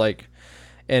appliance that's like,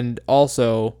 and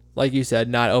also, like you said,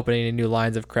 not opening any new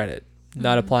lines of credit,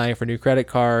 not applying for new credit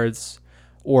cards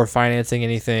or financing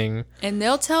anything. And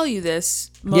they'll tell you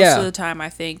this most of the time. I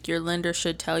think your lender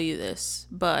should tell you this,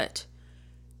 but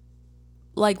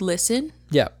like listen.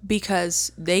 Yeah.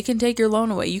 Because they can take your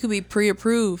loan away. You could be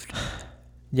pre-approved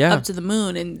up to the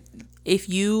moon. And if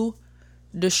you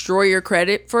destroy your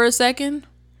credit for a second,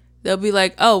 they'll be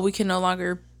like, oh, we can no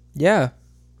longer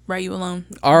write you a loan.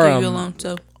 Give you a loan.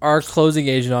 So our closing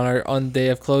agent on day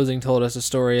of closing told us a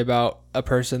story about a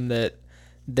person that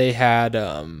they had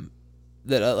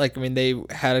they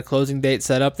had a closing date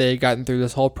set up. They had gotten through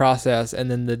this whole process, and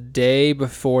then the day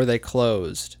before they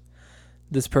closed,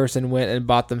 this person went and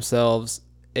bought themselves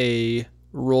a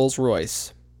Rolls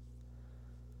Royce.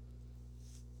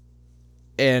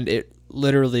 And it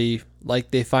literally,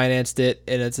 like, they financed it,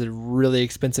 and it's a really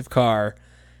expensive car.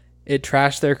 It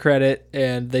trashed their credit,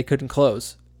 and they couldn't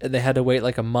close. And they had to wait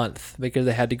like a month because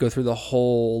they had to go through the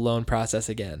whole loan process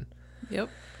again. Yep.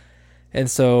 And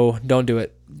so don't do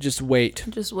it. Just wait.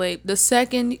 Just wait. The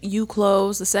second you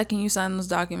close, the second you sign those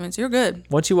documents, you're good.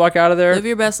 Once you walk out of there, live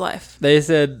your best life. They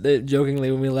said that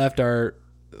jokingly when we left, our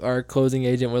closing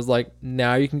agent was like,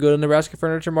 now you can go to Nebraska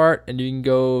Furniture Mart and you can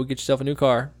go get yourself a new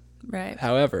car. Right.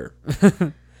 However,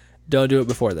 don't do it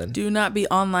before then. Do not be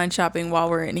online shopping while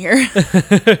we're in here.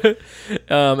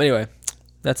 Anyway,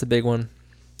 that's a big one.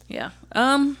 Yeah.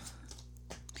 I'm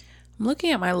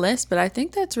looking at my list, but I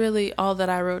think that's really all that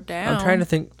I wrote down. I'm trying to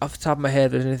think off the top of my head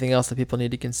if there's anything else that people need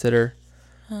to consider.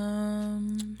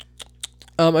 So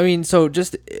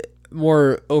just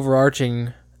more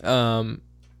overarching,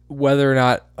 whether or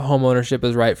not home ownership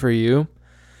is right for you.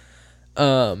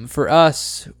 For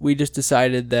us, we just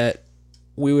decided that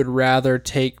we would rather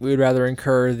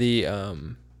incur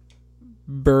the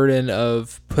burden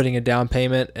of putting a down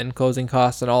payment and closing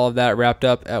costs and all of that wrapped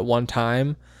up at one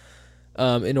time,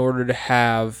 in order to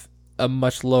have a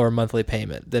much lower monthly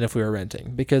payment than if we were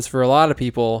renting. Because for a lot of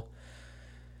people,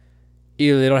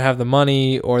 either they don't have the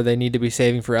money or they need to be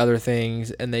saving for other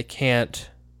things and they can't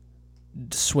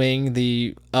swing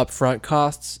the upfront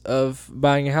costs of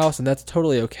buying a house, and that's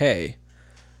totally okay.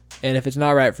 And if it's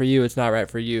not right for you, it's not right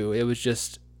for you. It was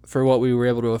just for what we were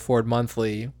able to afford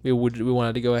monthly, we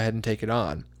wanted to go ahead and take it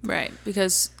on. Right,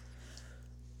 because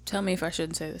tell me if I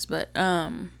shouldn't say this, but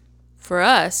for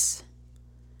us,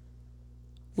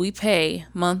 we pay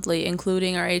monthly,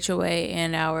 including our HOA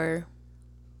and our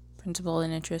principal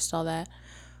and interest, all that.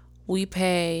 We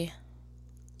pay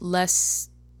less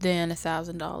than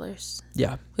 $1,000.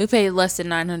 Yeah, we pay less than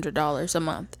 $900 a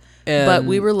month. and But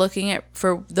we were looking at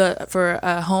for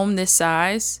a home this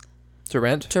size to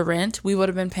rent. We would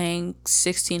have been paying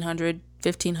 $1,600,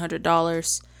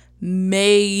 $1,500,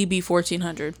 maybe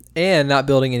 $1,400, and not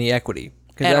building any equity.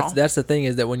 At Because all. that's the thing,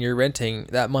 is that when you're renting,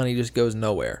 that money just goes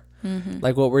nowhere. Mm-hmm.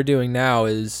 Like what we're doing now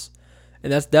is,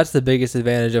 and that's the biggest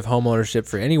advantage of home ownership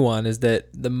for anyone, is that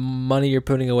the money you're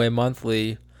putting away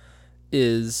monthly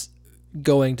is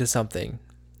going to something.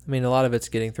 I mean, a lot of it's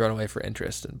getting thrown away for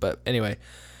interest, but anyway,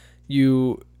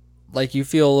 you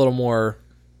feel a little more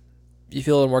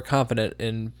confident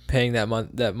in paying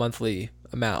that monthly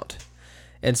amount.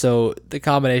 And so the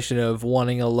combination of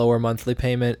wanting a lower monthly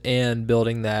payment and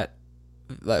building that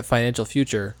financial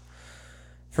future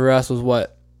for us was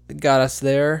what got us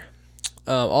there.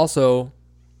 Also,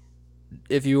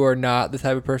 if you are not the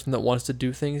type of person that wants to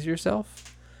do things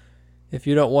yourself, if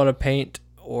you don't want to paint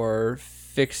or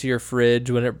fix your fridge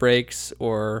when it breaks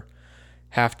or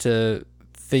have to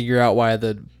figure out why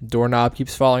the doorknob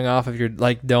keeps falling off, if you're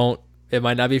like, it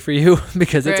might not be for you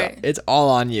because Right. it's all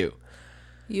on you.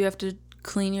 You have to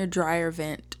clean your dryer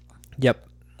vent. Yep.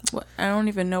 What? I don't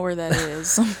even know where that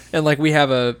is. And like we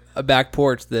have a back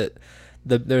porch that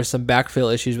there's some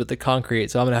backfill issues with the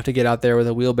concrete, so I'm gonna have to get out there with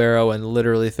a wheelbarrow and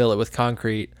literally fill it with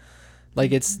concrete.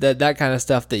 Like it's that kind of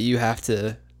stuff that you have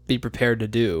to be prepared to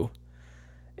do,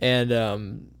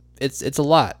 and it's a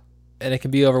lot, and it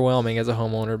can be overwhelming as a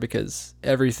homeowner because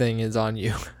everything is on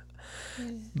you.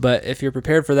 But if you're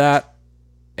prepared for that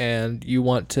and you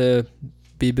want to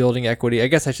be building equity, I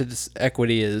guess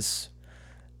equity is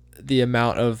the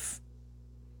amount of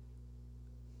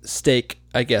stake,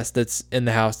 I guess, that's in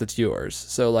the house that's yours.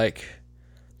 So like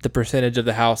the percentage of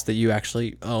the house that you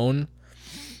actually own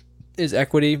is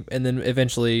equity, and then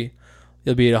eventually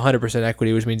you'll be at 100%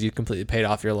 equity, which means you completely paid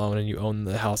off your loan and you own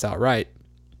the house outright.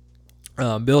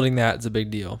 Building that is a big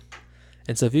deal.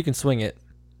 And so if you can swing it,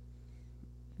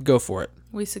 go for it.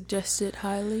 We suggest it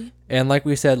highly. And like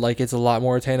we said, like it's a lot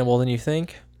more attainable than you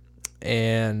think.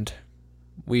 And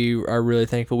we are really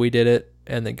thankful we did it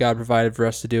and that God provided for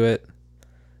us to do it.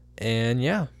 And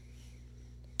yeah.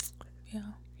 Yeah.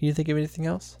 Can you think of anything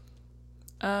else?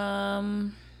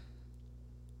 I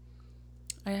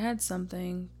had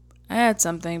something,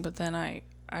 but then I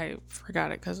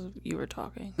forgot it because you were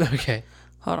talking. Okay.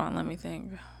 Hold on, let me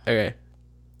think. Okay.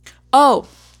 Oh,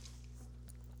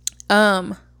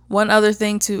 one other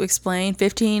thing to explain: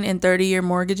 15 and 30-year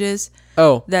mortgages.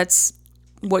 Oh. That's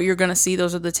what you're gonna see.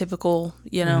 Those are the typical,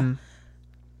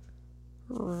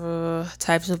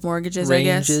 types of mortgages.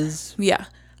 Ranges. I guess.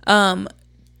 Yeah.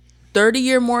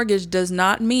 30-year mortgage does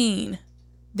not mean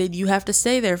that you have to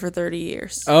stay there for 30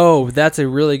 years. Oh, that's a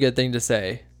really good thing to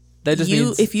say. That just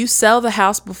means If you sell the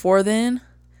house before then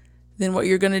what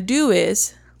you're going to do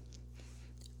is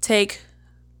take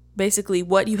basically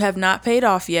what you have not paid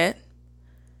off yet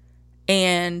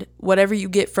and whatever you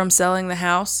get from selling the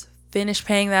house, finish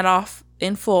paying that off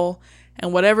in full,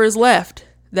 and whatever is left,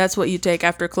 that's what you take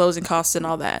after closing costs and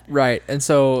all that. right. And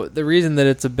so the reason that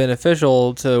it's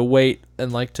beneficial to wait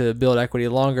and like to build equity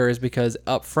longer is because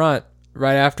up front,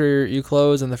 right after you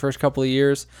close in the first couple of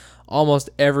years, almost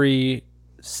every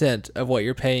cent of what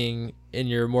you're paying in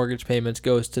your mortgage payments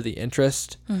goes to the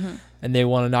interest. Mm-hmm. And they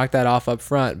want to knock that off up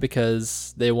front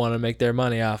because they want to make their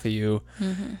money off of you.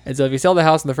 Mm-hmm. And so if you sell the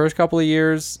house in the first couple of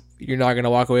years, you're not going to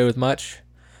walk away with much,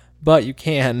 but you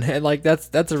can. And like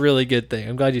that's a really good thing.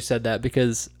 I'm glad you said that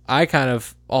because I kind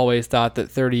of always thought that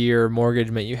 30-year mortgage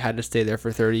meant you had to stay there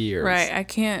for 30 years. Right. I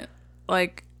can't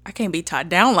be tied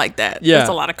down like that. Yeah. That's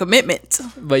a lot of commitment.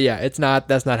 But yeah, that's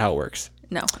not how it works.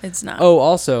 No, it's not. Oh,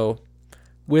 also,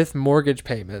 with mortgage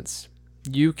payments,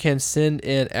 you can send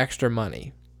in extra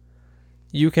money.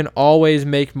 You can always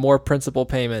make more principal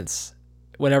payments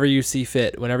whenever you see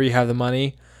fit, whenever you have the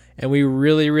money. And we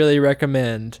really, really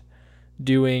recommend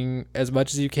doing as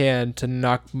much as you can to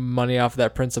knock money off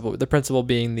that principal, the principal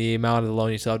being the amount of the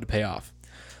loan you still have to pay off.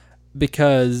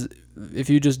 because if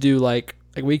you just do like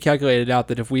we calculated out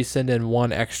that if we send in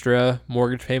one extra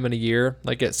mortgage payment a year,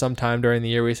 like at some time during the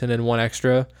year we send in one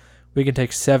extra, we can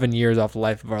take 7 years off the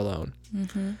life of our loan.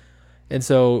 Mm-hmm. And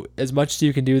so as much as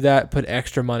you can do that, put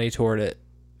extra money toward it.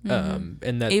 Mm-hmm.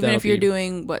 And that even if you're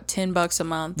doing $10 a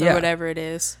month or whatever it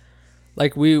is.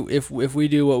 Like if we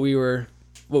do what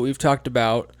we've talked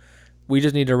about, we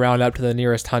just need to round up to the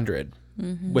nearest 100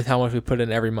 with how much we put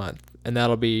in every month, and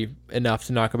that'll be enough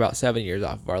to knock about 7 years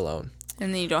off of our loan.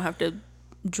 And then you don't have to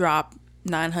drop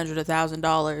 $900 to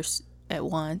 $1,000 at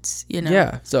once, you know.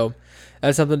 Yeah, so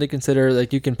that's something to consider.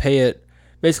 Like you can pay it.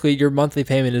 Basically, your monthly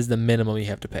payment is the minimum you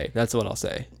have to pay. That's what I'll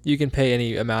say. You can pay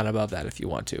any amount above that if you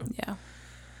want to. Yeah.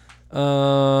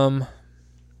 I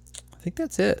think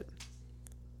that's it.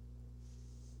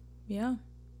 Yeah.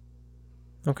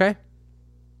 Okay.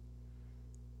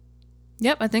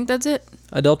 Yep, I think that's it.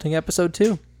 Adulting episode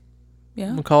 2.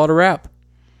 Yeah. We'll call it a wrap.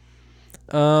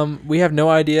 We have no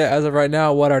idea as of right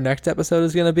now what our next episode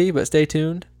is going to be, but stay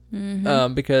tuned.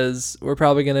 Mm-hmm. Because we're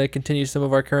probably going to continue some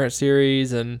of our current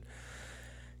series and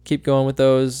keep going with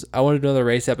those. I want to do another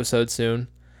race episode soon.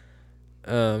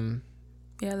 Yeah,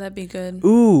 that'd be good.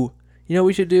 Ooh, you know what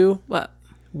we should do? What?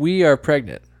 We are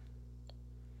pregnant.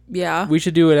 Yeah. We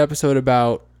should do an episode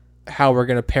about how we're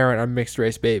going to parent our mixed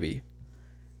race baby.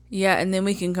 Yeah, and then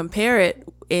we can compare it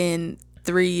in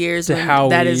 3 years To when how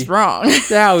that we- is wrong.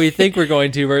 To how we think we're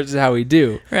going to versus how we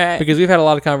do. Right. Because we've had a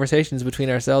lot of conversations between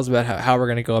ourselves about how we're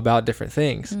going to go about different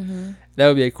things. Mm-hmm. That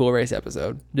would be a cool race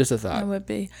episode. Just a thought. That would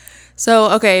be.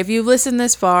 So, okay, if you've listened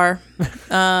this far,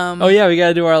 Oh yeah, we got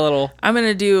to do our little. I'm going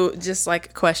to do just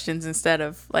like questions instead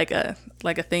of like a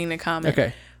thing to comment.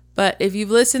 Okay. But if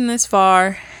you've listened this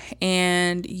far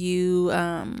and you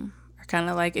are kind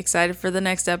of like excited for the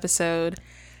next episode,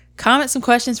 comment some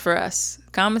questions for us.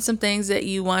 Comment some things that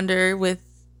you wonder with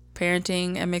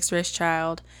parenting a mixed race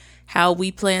child, how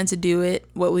we plan to do it,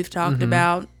 what we've talked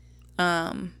about.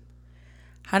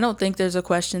 I don't think there's a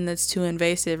question that's too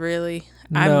invasive, really.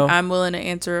 No. I'm willing to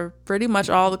answer pretty much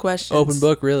all the questions. Open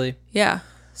book, really. Yeah.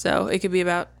 So it could be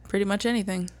about pretty much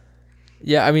anything.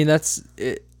 Yeah, I mean that's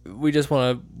it. We just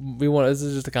want to. This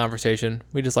is just a conversation.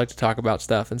 We just like to talk about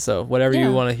stuff, and so whatever Yeah.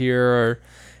 you want to hear or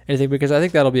anything, because I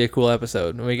think that'll be a cool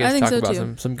episode, and we I get to think talk so, about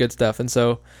too. some good stuff. And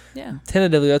so Yeah.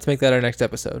 tentatively, let's make that our next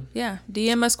episode. Yeah.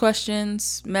 DM us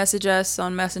questions, message us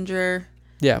on Messenger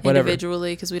Yeah, whatever.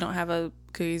 individually because we don't have a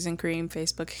Cookies and Cream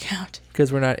Facebook account.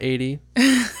 Because we're not 80.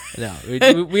 No,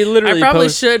 we literally I probably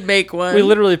post. should make one. We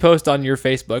literally post on your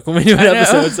Facebook when we do an I know.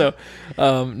 episode.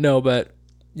 So, no, but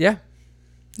yeah.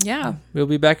 Yeah. We'll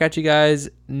be back at you guys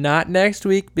not next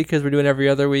week because we're doing every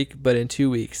other week, but in 2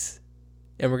 weeks.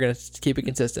 And we're going to keep it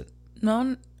consistent.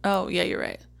 No. Oh, yeah, you're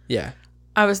right. Yeah.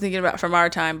 I was thinking about from our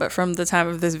time, but from the time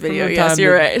of this video, the yes, time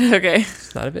you're that- right. Okay.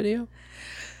 It's not a video.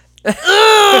 I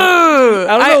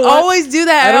know what- always do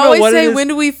that. I I, don't know always what it say, is. when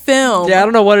do we film? Yeah, I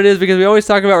don't know what it is because we always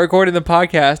talk about recording the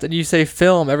podcast and you say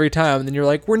film every time. And then you're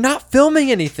like, we're not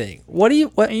filming anything. What?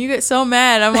 And you get so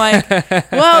mad. I'm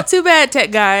like, well, too bad,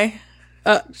 tech guy.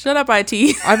 Shut up,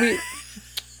 IT. I mean,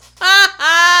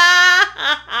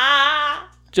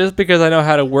 just because I know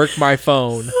how to work my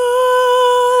phone.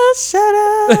 Shut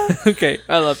up. Okay,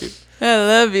 I love you. I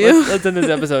love you. Let's end this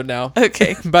episode now.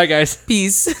 Okay. Bye, guys.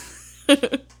 Peace.